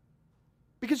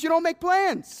because you don't make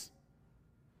plans.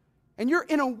 And you're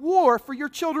in a war for your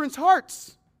children's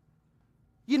hearts.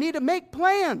 You need to make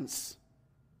plans.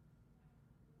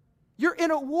 You're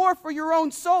in a war for your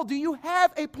own soul. Do you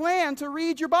have a plan to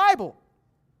read your Bible?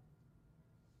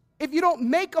 If you don't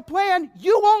make a plan,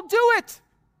 you won't do it.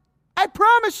 I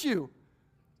promise you.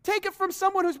 Take it from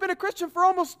someone who's been a Christian for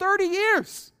almost 30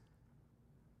 years.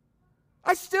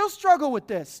 I still struggle with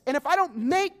this. And if I don't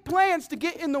make plans to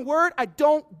get in the Word, I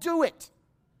don't do it.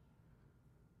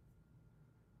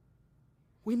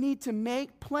 We need to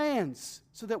make plans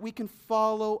so that we can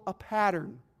follow a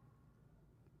pattern.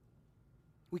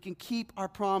 We can keep our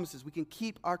promises. We can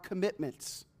keep our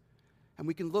commitments. And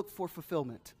we can look for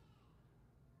fulfillment.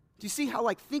 Do you see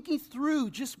how, thinking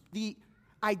through just the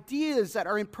ideas that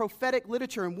are in prophetic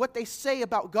literature and what they say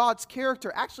about God's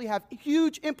character actually have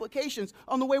huge implications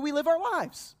on the way we live our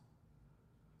lives?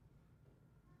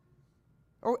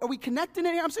 Are we connecting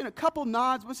in here? I'm seeing a couple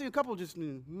nods. I'm seeing a couple just,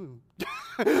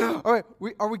 All right,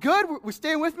 are we good? We're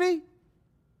staying with me?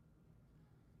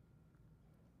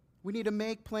 We need to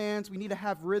make plans. We need to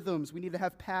have rhythms. We need to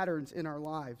have patterns in our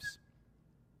lives.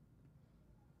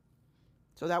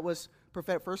 So that was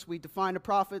prophetic. First, we defined a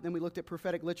prophet, then we looked at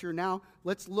prophetic literature. Now,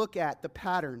 let's look at the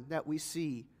pattern that we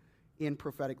see in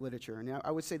prophetic literature. And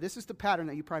I would say this is the pattern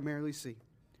that you primarily see.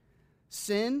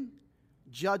 Sin,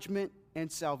 judgment,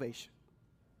 and salvation.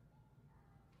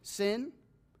 Sin,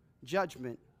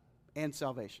 judgment, and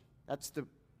salvation. That's the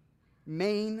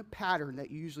main pattern that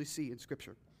you usually see in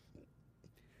Scripture.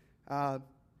 A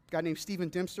guy named Stephen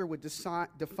Dempster would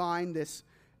define this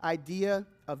idea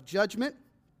of judgment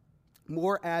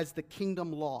more as the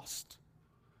kingdom lost.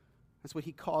 That's what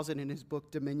he calls it in his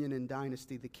book, Dominion and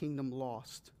Dynasty, the kingdom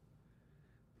lost.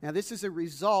 Now, this is a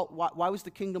result. Why was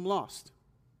the kingdom lost?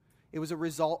 It was a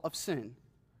result of sin.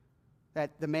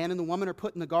 That the man and the woman are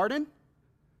put in the garden,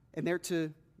 and they're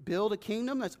to build a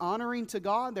kingdom that's honoring to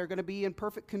God. They're going to be in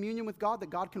perfect communion with God, that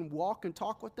God can walk and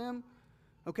talk with them.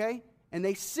 Okay? And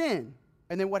they sin.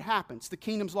 And then what happens? The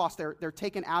kingdom's lost. They're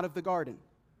taken out of the garden.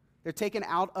 They're taken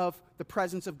out of the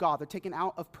presence of God. They're taken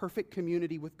out of perfect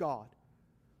community with God.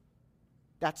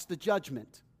 That's the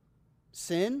judgment.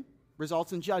 Sin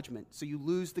results in judgment, so you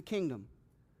lose the kingdom.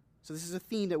 So this is a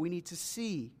theme that we need to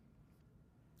see.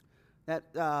 That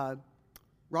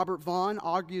Robert Vaughn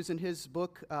argues in his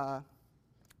book,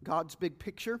 God's Big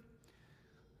Picture.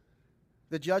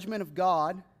 The judgment of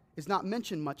God is not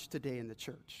mentioned much today in the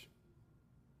church.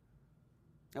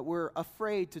 That we're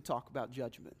afraid to talk about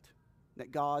judgment.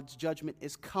 That God's judgment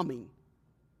is coming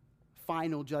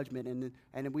final judgment.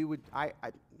 And we would, I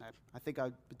think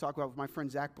I talked about with my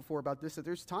friend Zach before about this, that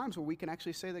there's times where we can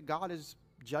actually say that God is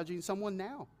judging someone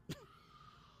now.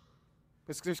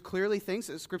 Because there's clearly things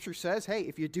that Scripture says, hey,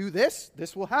 if you do this,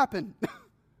 this will happen.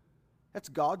 That's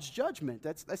God's judgment.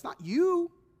 That's not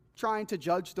you trying to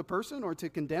judge the person or to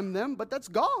condemn them, but that's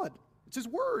God. It's His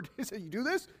word. He said, you do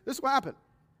this, this will happen.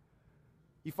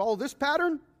 You follow this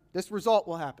pattern, this result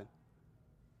will happen.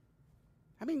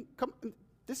 I mean,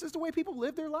 this is the way people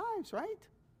live their lives, right?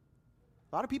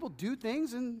 A lot of people do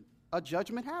things and a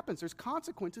judgment happens. There's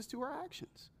consequences to our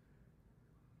actions.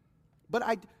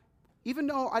 But even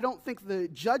though I don't think the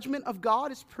judgment of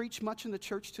God is preached much in the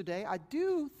church today, I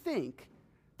do think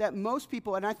that most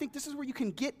people, and I think this is where you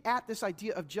can get at this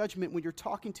idea of judgment when you're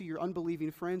talking to your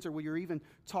unbelieving friends or when you're even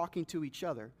talking to each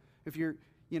other. If you're,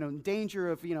 in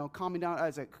danger of, coming down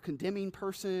as a condemning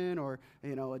person or, a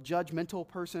judgmental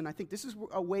person, I think this is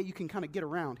a way you can kind of get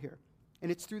around here. And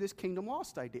it's through this kingdom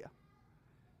lost idea.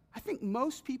 I think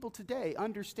most people today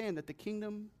understand that the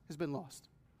kingdom has been lost.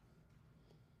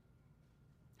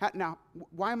 Now,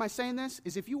 why am I saying this?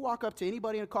 Is if you walk up to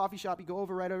anybody in a coffee shop, you go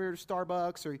right over to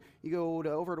Starbucks, or you go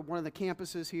over to one of the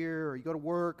campuses here, or you go to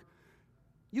work,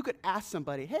 you could ask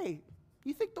somebody, hey,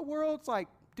 you think the world's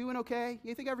doing okay?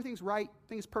 You think everything's right?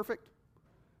 Think it's perfect?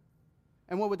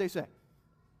 And what would they say?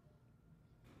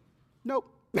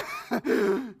 Nope.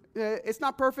 It's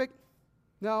not perfect.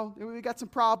 No, we got some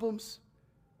problems.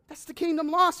 That's the kingdom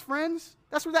lost, friends.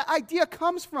 That's where that idea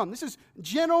comes from. This is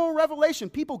general revelation.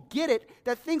 People get it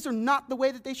that things are not the way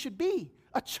that they should be.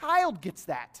 A child gets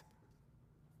that.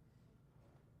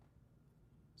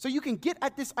 So you can get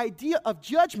at this idea of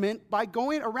judgment by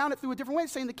going around it through a different way,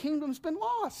 saying the kingdom's been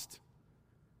lost.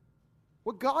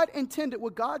 What God intended,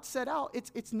 what God set out,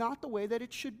 it's not the way that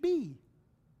it should be.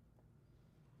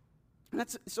 And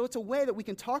so it's a way that we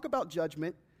can talk about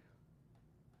judgment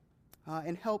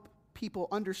and help people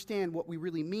understand what we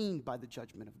really mean by the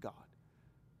judgment of God,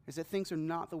 is that things are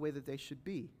not the way that they should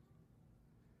be.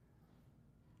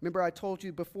 Remember, I told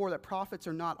you before that prophets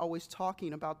are not always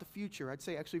talking about the future. I'd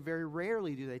say actually very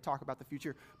rarely do they talk about the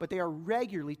future, but they are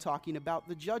regularly talking about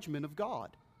the judgment of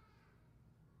God.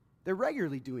 They're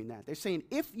regularly doing that. They're saying,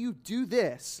 if you do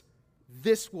this,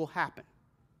 this will happen.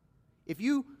 If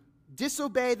you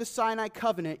disobey the Sinai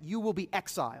covenant, you will be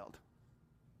exiled.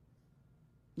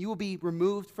 You will be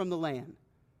removed from the land.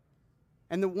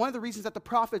 And one of the reasons that the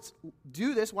prophets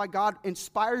do this, why God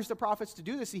inspires the prophets to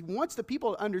do this, He wants the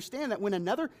people to understand that when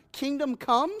another kingdom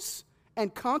comes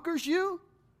and conquers you,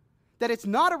 that it's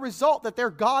not a result that their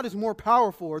God is more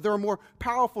powerful or they're a more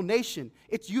powerful nation.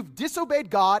 It's you've disobeyed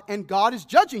God and God is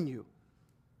judging you.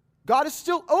 God is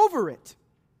still over it.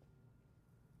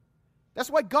 That's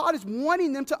why God is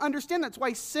wanting them to understand. That's why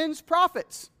He sends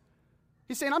prophets.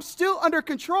 He's saying, I'm still under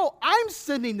control. I'm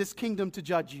sending this kingdom to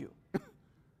judge you.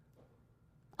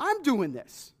 I'm doing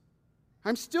this.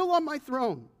 I'm still on my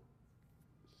throne.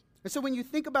 And so when you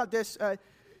think about this,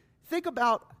 think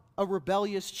about a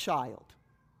rebellious child.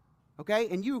 Okay?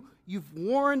 And you've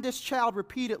warned this child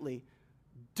repeatedly,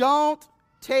 don't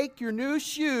take your new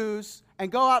shoes and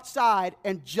go outside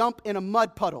and jump in a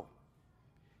mud puddle.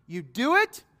 You do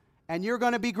it, and you're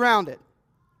going to be grounded.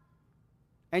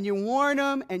 And you warn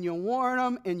them, and you warn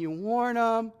them, and you warn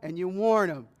them, and you warn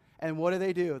them. And what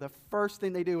do? The first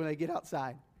thing they do when they get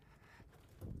outside,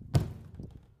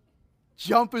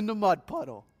 jump in the mud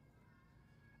puddle.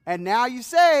 And now you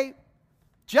say,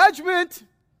 judgment,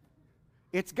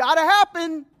 it's got to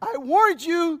happen. I warned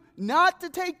you not to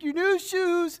take your new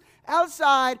shoes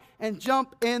outside and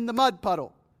jump in the mud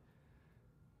puddle.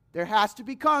 There has to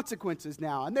be consequences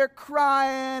now. And they're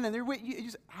crying, and I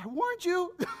warned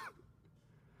you.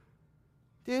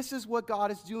 This is what God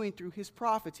is doing through His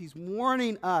prophets. He's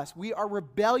warning us. We are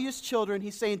rebellious children.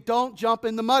 He's saying, don't jump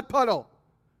in the mud puddle.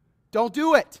 Don't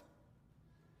do it.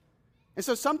 And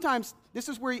so sometimes this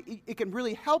is where it can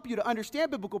really help you to understand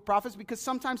biblical prophets, because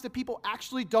sometimes the people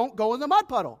actually don't go in the mud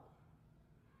puddle.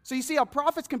 So you see how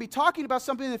prophets can be talking about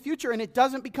something in the future and it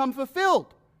doesn't become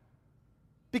fulfilled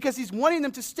because He's wanting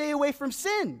them to stay away from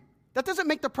sin. That doesn't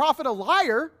make the prophet a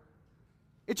liar.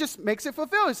 It just makes it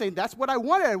fulfilled. He's saying, that's what I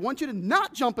wanted. I want you to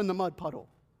not jump in the mud puddle.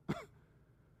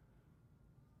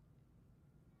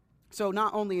 So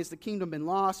not only has the kingdom been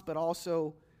lost, but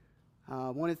also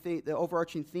one of the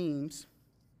overarching themes,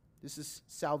 this is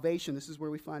salvation, this is where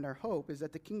we find our hope, is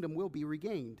that the kingdom will be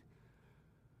regained.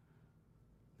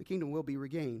 The kingdom will be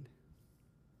regained.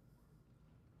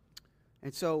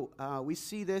 And so we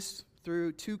see this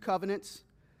through two covenants.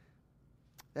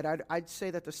 That I'd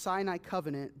say that the Sinai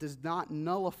covenant does not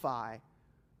nullify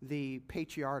the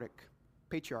patriarch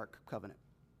covenant.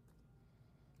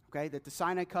 Okay, that the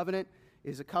Sinai covenant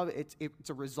is a covenant. It's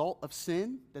a result of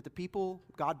sin, that the people,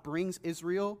 God brings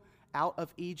Israel out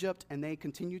of Egypt, and they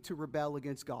continue to rebel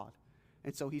against God.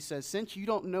 And so he says, since you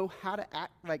don't know how to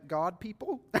act like God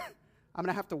people, I'm going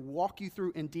to have to walk you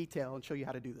through in detail and show you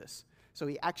how to do this. So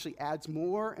he actually adds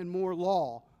more and more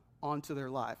law onto their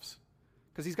lives,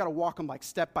 because he's got to walk them like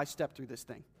step by step through this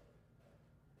thing.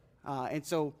 And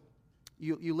so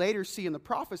you later see in the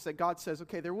prophets that God says,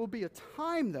 okay, there will be a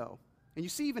time, though, and you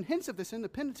see even hints of this in the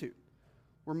Pentateuch,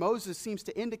 where Moses seems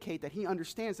to indicate that he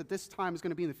understands that this time is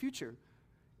going to be in the future,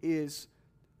 is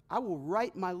I will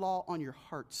write my law on your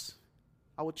hearts.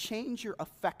 I will change your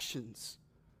affections.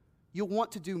 You'll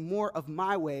want to do more of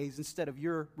my ways instead of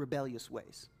your rebellious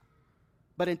ways.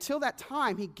 But until that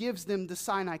time, he gives them the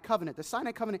Sinai covenant. The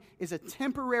Sinai covenant is a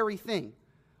temporary thing.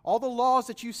 All the laws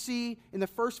that you see in the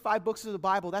first 5 books of the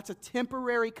Bible, that's a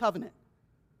temporary covenant.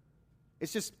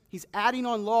 It's just, he's adding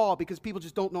on law because people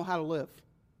just don't know how to live,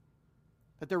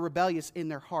 that they're rebellious in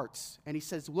their hearts. And he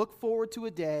says, look forward to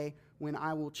a day when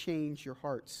I will change your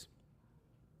hearts.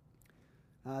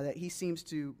 That he seems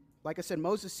to, like I said,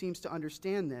 Moses seems to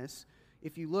understand this.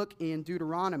 If you look in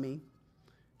Deuteronomy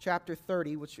chapter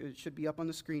 30, which should be up on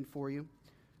the screen for you,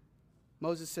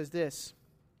 Moses says this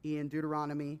in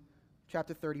Deuteronomy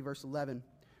chapter 30, verse 11.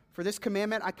 For this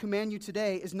commandment I command you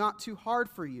today is not too hard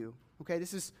for you. Okay,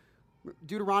 this is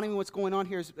Deuteronomy. What's going on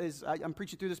here is I'm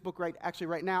preaching through this book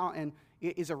right now, and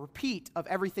it is a repeat of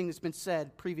everything that's been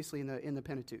said previously in the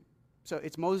Pentateuch. So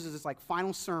it's Moses' like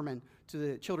final sermon to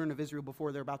the children of Israel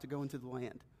before they're about to go into the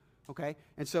land. Okay,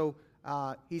 and so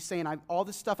he's saying, all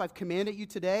this stuff I've commanded you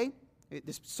today,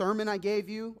 this sermon I gave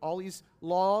you, all these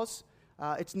laws,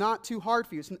 it's not too hard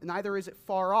for you. Neither is it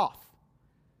far off.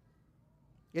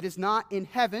 It is not in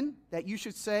heaven that you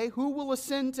should say, who will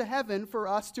ascend to heaven for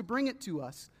us to bring it to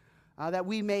us, that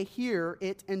we may hear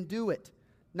it and do it.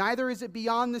 Neither is it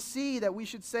beyond the sea that we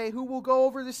should say, who will go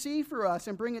over the sea for us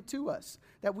and bring it to us,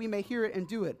 that we may hear it and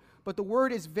do it. But the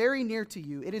word is very near to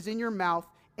you. It is in your mouth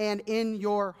and in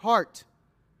your heart,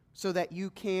 so that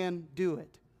you can do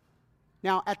it.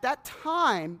 Now, at that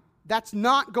time, that's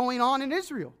not going on in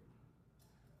Israel.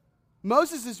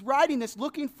 Moses is writing this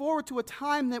looking forward to a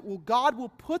time that God will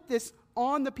put this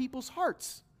on the people's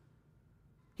hearts.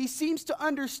 He seems to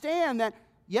understand that,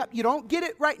 yep, you don't get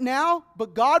it right now,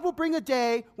 but God will bring a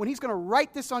day when he's going to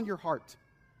write this on your heart.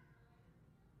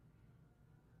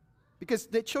 Because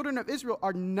the children of Israel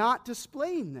are not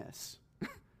displaying this.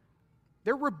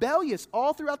 They're rebellious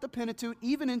all throughout the Pentateuch,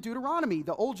 even in Deuteronomy.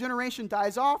 The old generation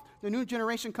dies off, the new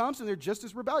generation comes, and they're just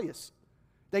as rebellious.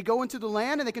 They go into the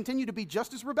land, and they continue to be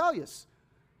just as rebellious.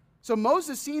 So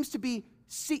Moses seems to be,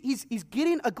 he's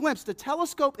getting a glimpse. The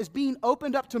telescope is being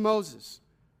opened up to Moses.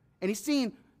 And he's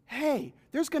seeing, hey,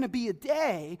 there's going to be a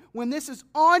day when this is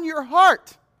on your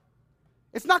heart.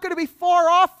 It's not going to be far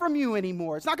off from you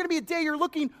anymore. It's not going to be a day you're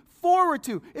looking forward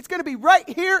to. It's going to be right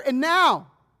here and now.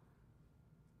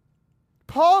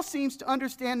 Paul seems to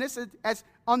understand this as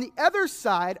on the other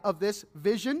side of this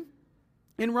vision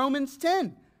in Romans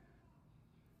 10.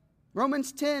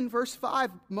 Romans 10, verse 5,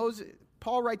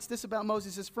 Paul writes this about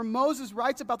Moses. He says, for Moses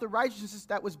writes about the righteousness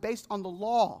that was based on the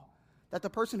law, that the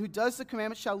person who does the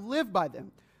commandments shall live by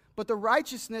them. But the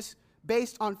righteousness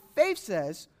based on faith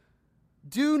says,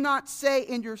 do not say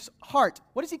in your heart.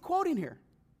 What is he quoting here?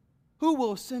 Who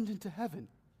will ascend into heaven?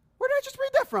 Where did I just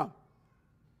read that from?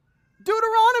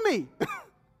 Deuteronomy.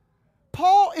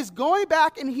 Paul is going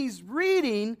back and he's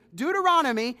reading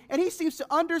Deuteronomy, and he seems to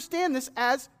understand this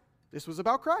as this was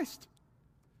about Christ.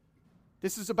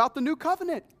 This is about the new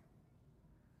covenant.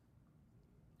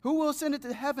 Who will ascend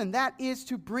into heaven? That is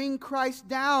to bring Christ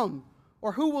down.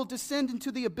 Or who will descend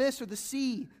into the abyss or the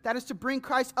sea? That is to bring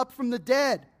Christ up from the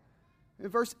dead. In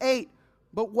verse 8,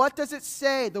 but what does it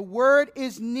say? The word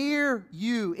is near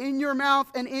you, in your mouth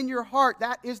and in your heart.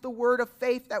 That is the word of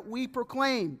faith that we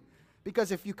proclaim.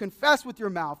 Because if you confess with your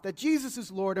mouth that Jesus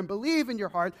is Lord and believe in your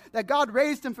heart that God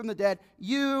raised him from the dead,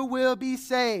 you will be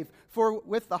saved. For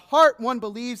with the heart one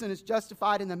believes and is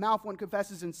justified, in the mouth one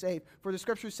confesses and saved. For the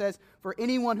scripture says, for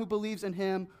anyone who believes in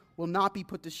him will not be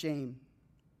put to shame.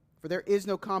 For there is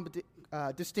no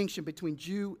distinction between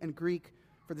Jew and Greek,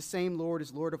 for the same Lord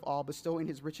is Lord of all, bestowing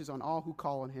his riches on all who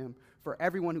call on him. For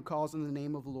everyone who calls on the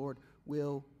name of the Lord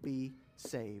will be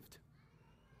saved.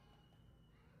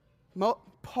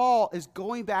 Paul is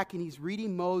going back and he's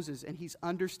reading Moses, and he's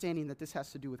understanding that this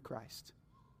has to do with Christ.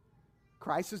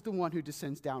 Christ is the one who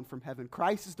descends down from heaven.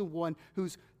 Christ is the one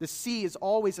the sea is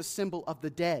always a symbol of the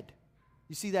dead.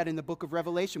 You see that in the book of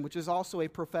Revelation, which is also a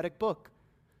prophetic book.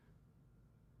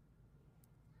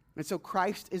 And so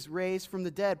Christ is raised from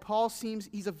the dead. Paul seems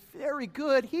he's a very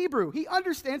good Hebrew. He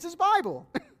understands his Bible.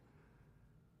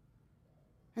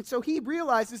 And so he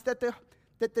realizes that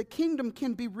the kingdom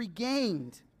can be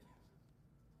regained.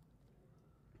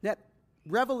 That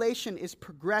Revelation is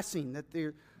progressing, that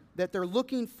they're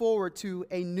looking forward to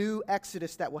a new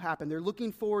Exodus that will happen. They're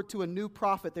looking forward to a new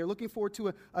prophet. They're looking forward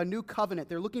to a new covenant.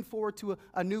 They're looking forward to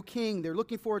a new king. They're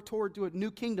looking forward to a new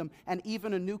kingdom and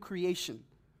even a new creation.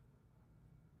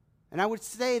 And I would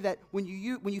say that when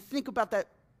you think about that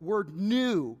word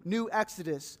new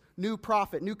Exodus, new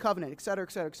prophet, new covenant, et cetera,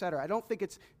 et cetera, et cetera, I don't think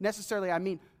it's necessarily, I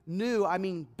mean new, I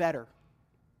mean better.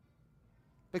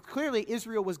 But clearly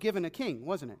Israel was given a king,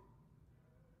 wasn't it?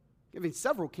 Given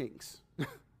several kings.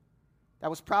 That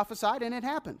was prophesied and it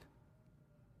happened.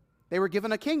 They were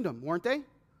given a kingdom, weren't they?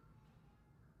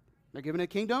 They're given a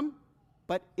kingdom,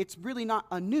 but it's really not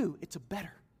a new, it's a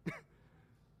better.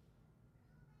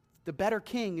 The better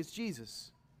king is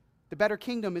Jesus. The better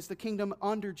kingdom is the kingdom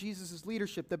under Jesus'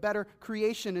 leadership. The better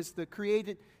creation is the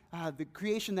creation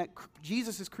that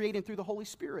Jesus is creating through the Holy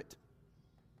Spirit.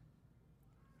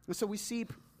 And so we see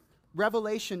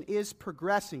Revelation is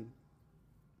progressing.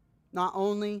 Not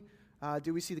only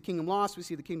do we see the kingdom lost, we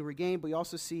see the kingdom regained, but we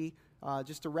also see,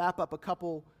 just to wrap up a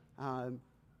couple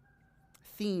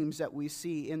themes that we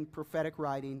see in prophetic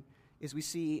writing, is we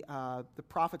see the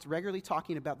prophets regularly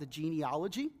talking about the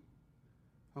genealogy.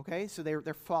 Okay, so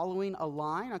they're following a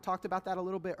line. I talked about that a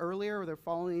little bit earlier. They're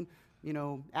following,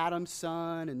 Adam's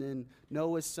son, and then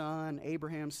Noah's son,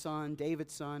 Abraham's son,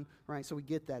 David's son, right? So we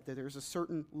get that there's a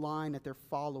certain line that they're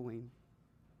following.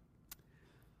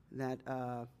 That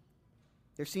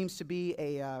there seems to be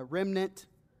a remnant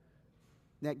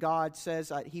that God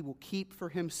says he will keep for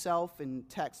himself in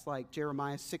texts like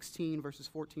Jeremiah 16, verses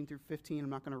 14 through 15. I'm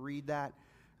not going to read that.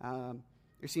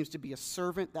 There seems to be a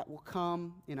servant that will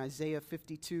come in Isaiah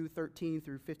 52, 13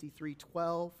 through 53,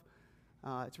 12.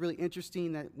 It's really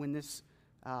interesting that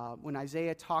when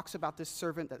Isaiah talks about this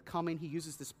servant that's coming, he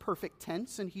uses this perfect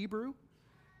tense in Hebrew.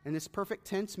 And this perfect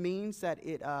tense means that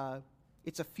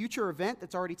it's a future event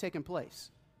that's already taken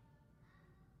place.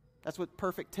 That's what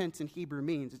perfect tense in Hebrew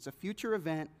means. It's a future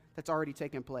event that's already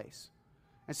taken place.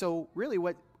 And so really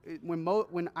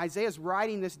when Isaiah's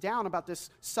writing this down about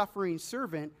this suffering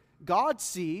servant, God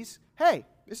sees, hey,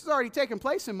 this has already taken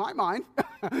place in my mind.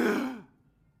 And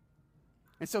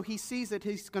so he sees that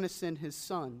he's going to send his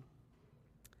son.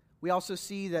 We also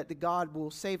see that God will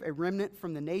save a remnant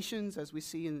from the nations, as we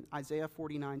see in Isaiah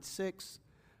 49:6.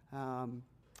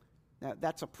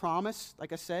 That's a promise.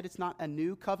 Like I said, it's not a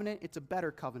new covenant, it's a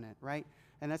better covenant, right?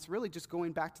 And that's really just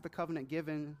going back to the covenant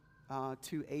given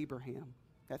to Abraham,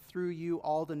 that through you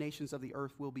all the nations of the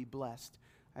earth will be blessed,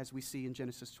 as we see in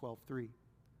Genesis 12:3.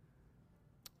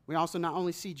 We also not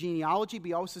only see genealogy, but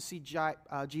we also see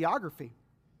geography.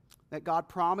 That God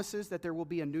promises that there will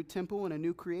be a new temple and a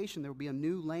new creation. There will be a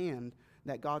new land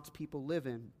that God's people live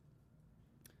in.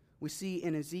 We see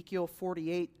in Ezekiel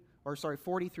 40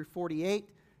 through 48,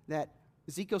 that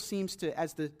Ezekiel seems to,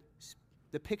 as the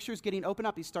picture's getting opened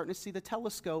up, he's starting to see the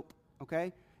telescope,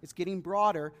 okay? It's getting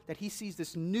broader, that he sees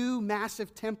this new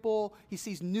massive temple. He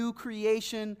sees new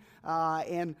creation,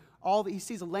 and he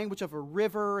sees a language of a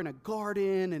river and a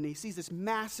garden, and he sees this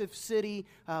massive city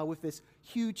with this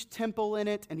huge temple in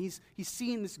it, and he's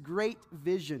seeing this great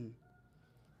vision.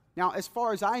 Now, as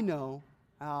far as I know,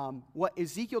 what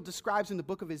Ezekiel describes in the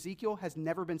book of Ezekiel has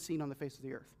never been seen on the face of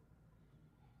the earth.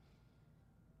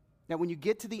 Now, when you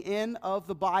get to the end of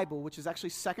the Bible, which is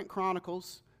actually 2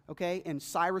 Chronicles, okay, and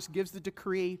Cyrus gives the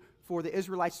decree for the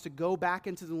Israelites to go back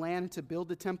into the land and to build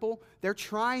the temple, they're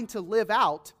trying to live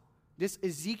out this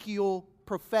Ezekiel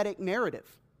prophetic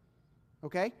narrative,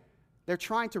 okay? They're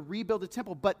trying to rebuild the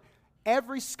temple, but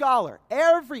every scholar,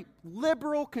 every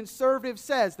liberal conservative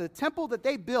says the temple that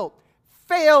they built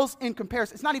fails in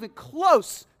comparison. It's not even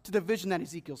close to the vision that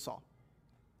Ezekiel saw.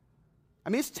 I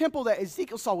mean, this temple that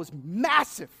Ezekiel saw was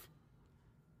massive.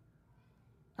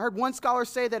 I heard one scholar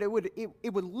say that it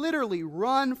would literally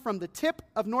run from the tip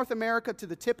of North America to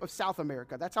the tip of South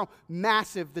America. That's how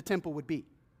massive the temple would be.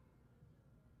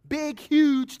 Big,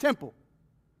 huge temple.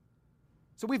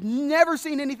 So we've never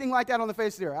seen anything like that on the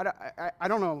face of the earth. I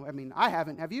don't know. I mean, I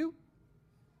haven't. Have you?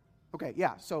 Okay,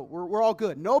 yeah. So we're all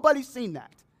good. Nobody's seen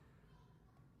that.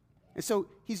 And so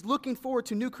he's looking forward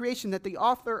to new creation, that the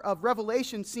author of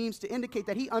Revelation seems to indicate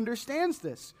that he understands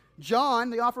this. John,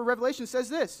 the author of Revelation, says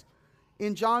this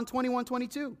in John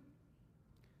 21:22.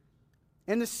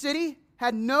 And the city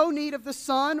had no need of the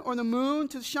sun or the moon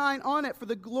to shine on it, for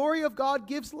the glory of God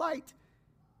gives light.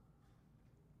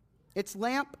 Its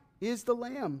lamp is the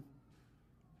Lamb.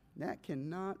 That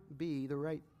cannot be the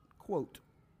right quote.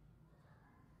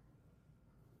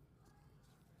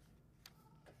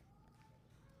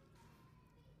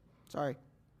 Sorry,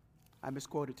 I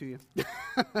misquoted to you.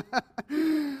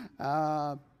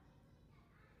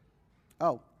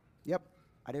 Yep,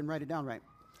 I didn't write it down right.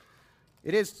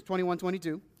 It is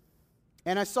 21:22.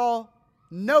 And I saw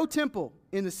no temple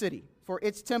in the city, for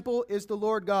its temple is the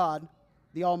Lord God,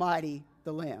 the Almighty,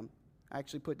 the Lamb. I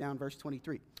actually put down verse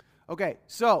 23. Okay,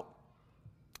 so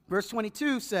verse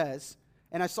 22 says,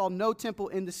 and I saw no temple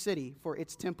in the city, for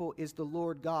its temple is the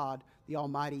Lord God, the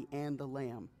Almighty, and the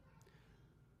Lamb.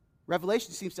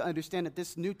 Revelation seems to understand that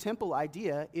this new temple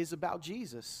idea is about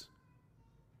Jesus.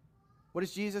 What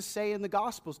does Jesus say in the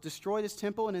Gospels? Destroy this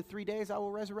temple, and in 3 days I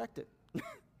will resurrect it.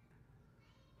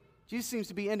 Jesus seems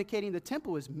to be indicating the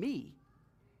temple is me.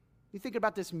 You think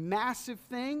about this massive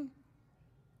thing?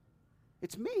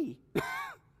 It's me.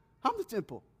 I'm the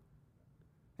temple.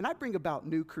 And I bring about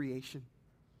new creation.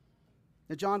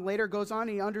 Now, John later goes on,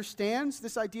 and he understands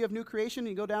this idea of new creation.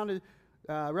 You go down to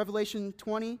Revelation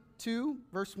 22,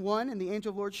 verse 1, and the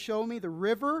angel of the Lord showed me the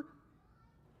river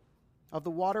of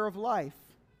the water of life,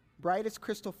 bright as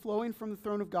crystal, flowing from the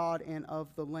throne of God and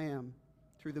of the Lamb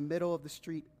through the middle of the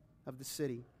street of the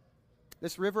city.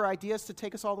 This river idea is to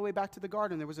take us all the way back to the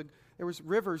garden. There was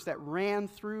rivers that ran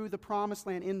through the promised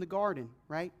land in the garden,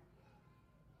 right?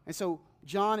 And so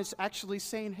John is actually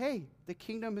saying, hey, the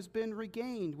kingdom has been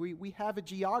regained. We have a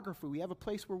geography. We have a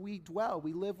place where we dwell.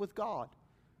 We live with God.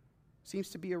 Seems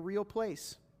to be a real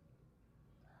place.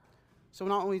 So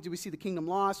not only do we see the kingdom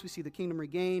lost, we see the kingdom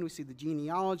regained, we see the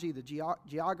genealogy, the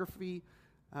geography,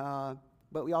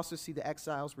 but we also see the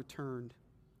exiles returned.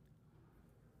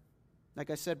 Like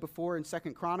I said before in 2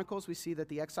 Chronicles, we see that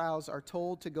the exiles are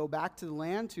told to go back to the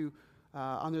land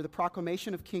under the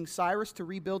proclamation of King Cyrus to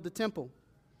rebuild the temple.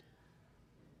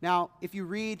 Now, if you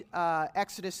read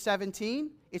Exodus 17,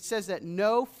 it says that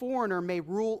no foreigner may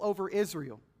rule over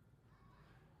Israel.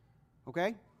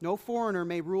 Okay? No foreigner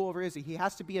may rule over Israel. He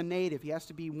has to be a native. He has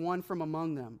to be one from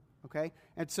among them. Okay?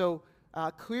 And so,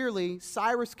 clearly,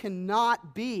 Cyrus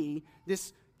cannot be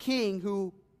this king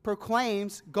who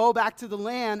proclaims, go back to the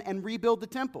land and rebuild the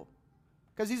temple.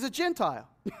 Because he's a Gentile.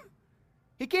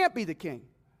 He can't be the king.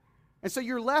 And so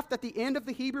you're left at the end of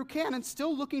the Hebrew canon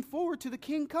still looking forward to the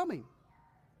king coming.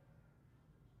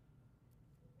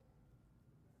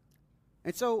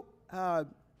 And so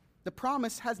the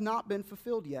promise has not been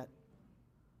fulfilled yet.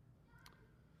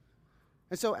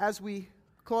 And so as we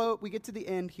get to the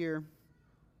end here,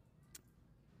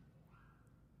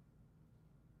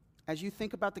 as you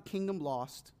think about the kingdom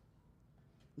lost,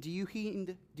 do you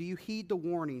heed the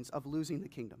warnings of losing the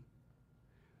kingdom?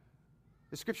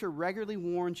 The scripture regularly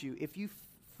warns you, if you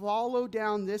follow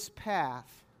down this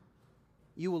path,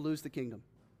 you will lose the kingdom.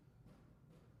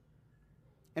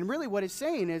 And really what it's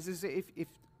saying is if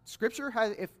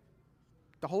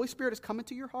the Holy Spirit has come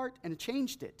into your heart and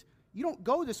changed it, you don't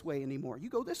go this way anymore. You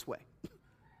go this way.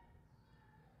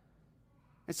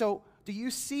 And so, do you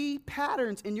see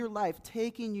patterns in your life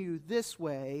taking you this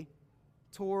way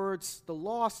towards the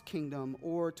lost kingdom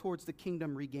or towards the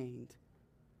kingdom regained?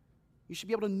 You should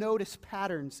be able to notice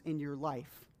patterns in your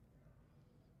life.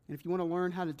 And if you want to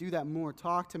learn how to do that more,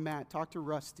 talk to Matt, talk to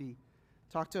Rusty,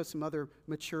 talk to some other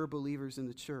mature believers in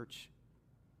the church.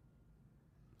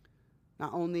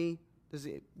 Not only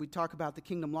we talk about the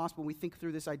kingdom lost, but we think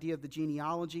through this idea of the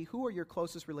genealogy. Who are your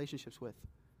closest relationships with?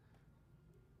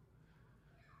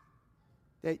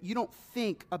 That you don't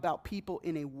think about people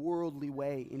in a worldly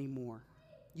way anymore.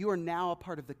 You are now a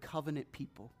part of the covenant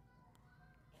people.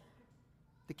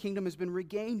 The kingdom has been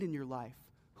regained in your life.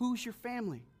 Who's your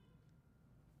family?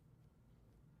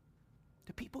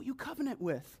 The people you covenant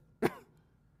with.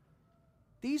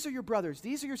 These are your brothers.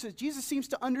 These are your sisters. Jesus seems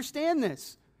to understand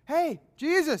this. Hey,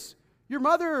 Jesus, your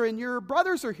mother and your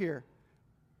brothers are here.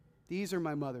 These are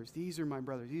my mothers. These are my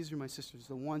brothers. These are my sisters,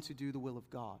 the ones who do the will of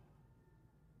God.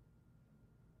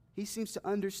 He seems to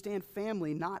understand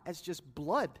family not as just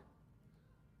blood,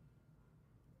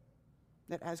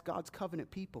 that as God's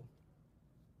covenant people.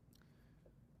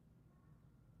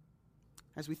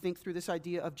 As we think through this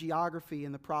idea of geography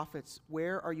and the prophets,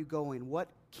 where are you going? What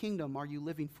kingdom are you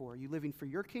living for? Are you living for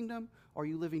your kingdom, or are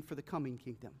you living for the coming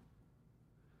kingdom?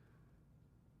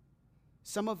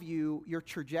 Some of you, your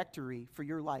trajectory for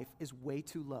your life is way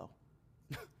too low.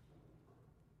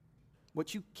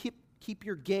 What you keep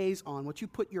your gaze on, what you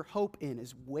put your hope in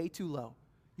is way too low.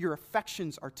 Your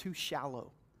affections are too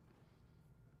shallow.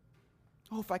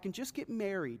 Oh, if I can just get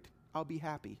married, I'll be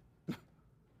happy.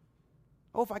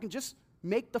 Oh, if I can just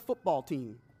make the football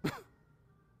team.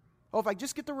 Oh, if I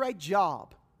just get the right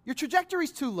job. Your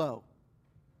trajectory's too low.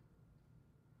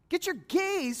 Get your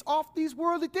gaze off these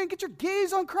worldly things. Get your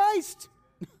gaze on Christ.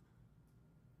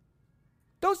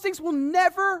 Those things will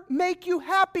never make you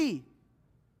happy.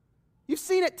 You've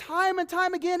seen it time and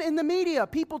time again in the media.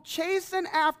 People chasing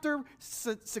after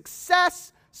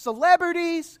success,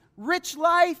 celebrities, rich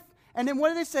life, and then what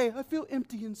do they say? I feel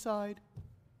empty inside.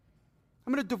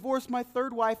 I'm going to divorce my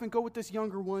third wife and go with this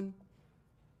younger one.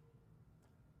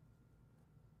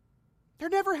 They're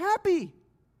never happy.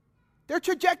 Their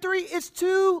trajectory is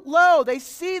too low. They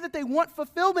see that they want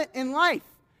fulfillment in life,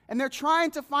 and they're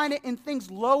trying to find it in things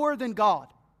lower than God.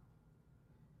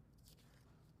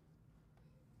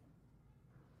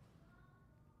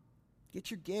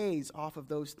 Get your gaze off of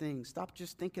those things. Stop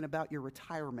just thinking about your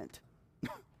retirement.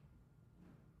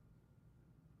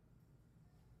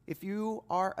 If you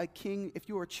are a king, if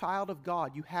you are a child of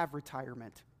God, you have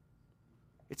retirement.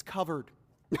 It's covered.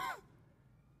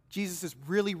 Jesus is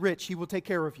really rich. He will take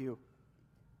care of you.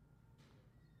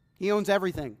 He owns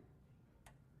everything.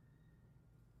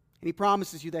 And he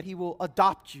promises you that he will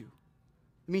adopt you.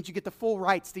 It means you get the full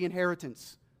rights, the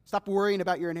inheritance. Stop worrying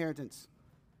about your inheritance.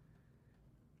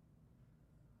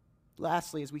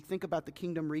 Lastly, as we think about the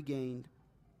kingdom regained,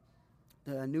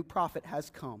 the new prophet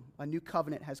has come. A new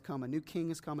covenant has come. A new king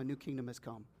has come. A new kingdom has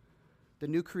come. The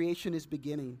new creation is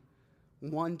beginning.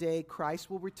 One day, Christ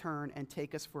will return and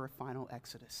take us for a final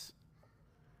exodus.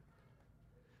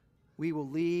 We will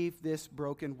leave this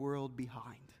broken world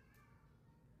behind.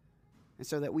 And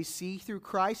so that we see through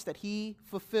Christ that he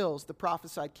fulfills the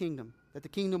prophesied kingdom. That the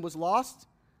kingdom was lost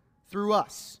through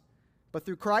us. But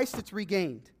through Christ, it's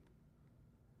regained.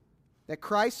 That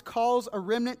Christ calls a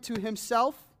remnant to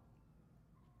himself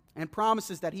and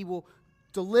promises that he will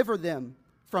deliver them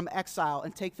from exile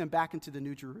and take them back into the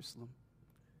New Jerusalem.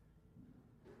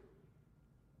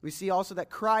 We see also that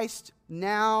Christ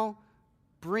now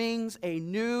brings a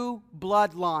new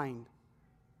bloodline,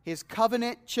 his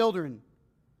covenant children.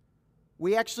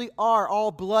 We actually are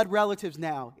all blood relatives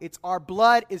now. It's our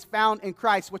blood is found in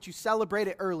Christ, what you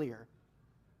celebrated earlier.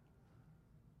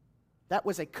 That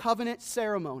was a covenant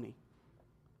ceremony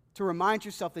to remind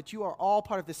yourself that you are all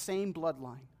part of the same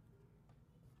bloodline.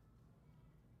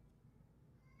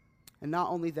 And not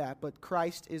only that, but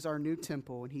Christ is our new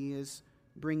temple, and he is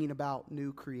bringing about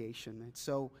new creation. And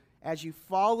so, as you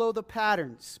follow the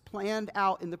patterns planned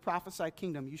out in the prophesied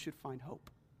kingdom, you should find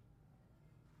hope.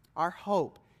 Our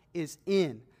hope is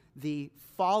in the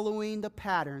following the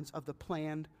patterns of the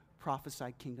planned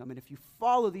prophesied kingdom. And if you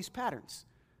follow these patterns,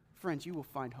 friends, you will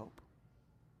find hope.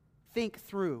 Think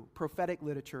through prophetic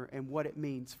literature and what it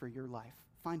means for your life.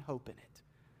 Find hope in it.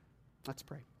 Let's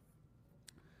pray.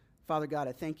 Father God,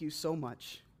 I thank you so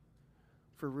much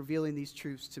for revealing these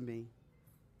truths to me.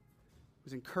 It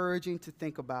was encouraging to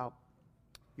think about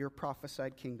your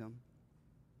prophesied kingdom.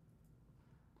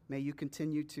 May you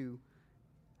continue to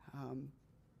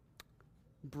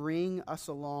bring us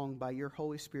along by your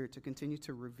Holy Spirit to continue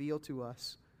to reveal to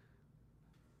us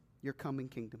your coming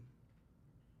kingdom.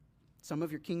 Some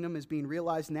of your kingdom is being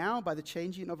realized now by the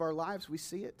changing of our lives. We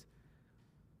see it.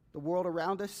 The world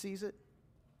around us sees it.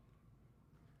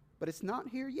 But it's not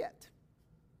here yet.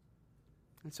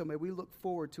 And so may we look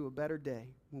forward to a better day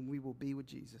when we will be with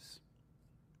Jesus.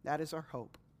 That is our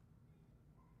hope.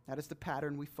 That is the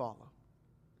pattern we follow.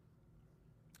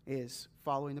 Is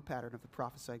following the pattern of the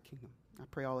prophesied kingdom. I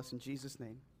pray all this in Jesus'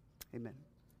 name. Amen.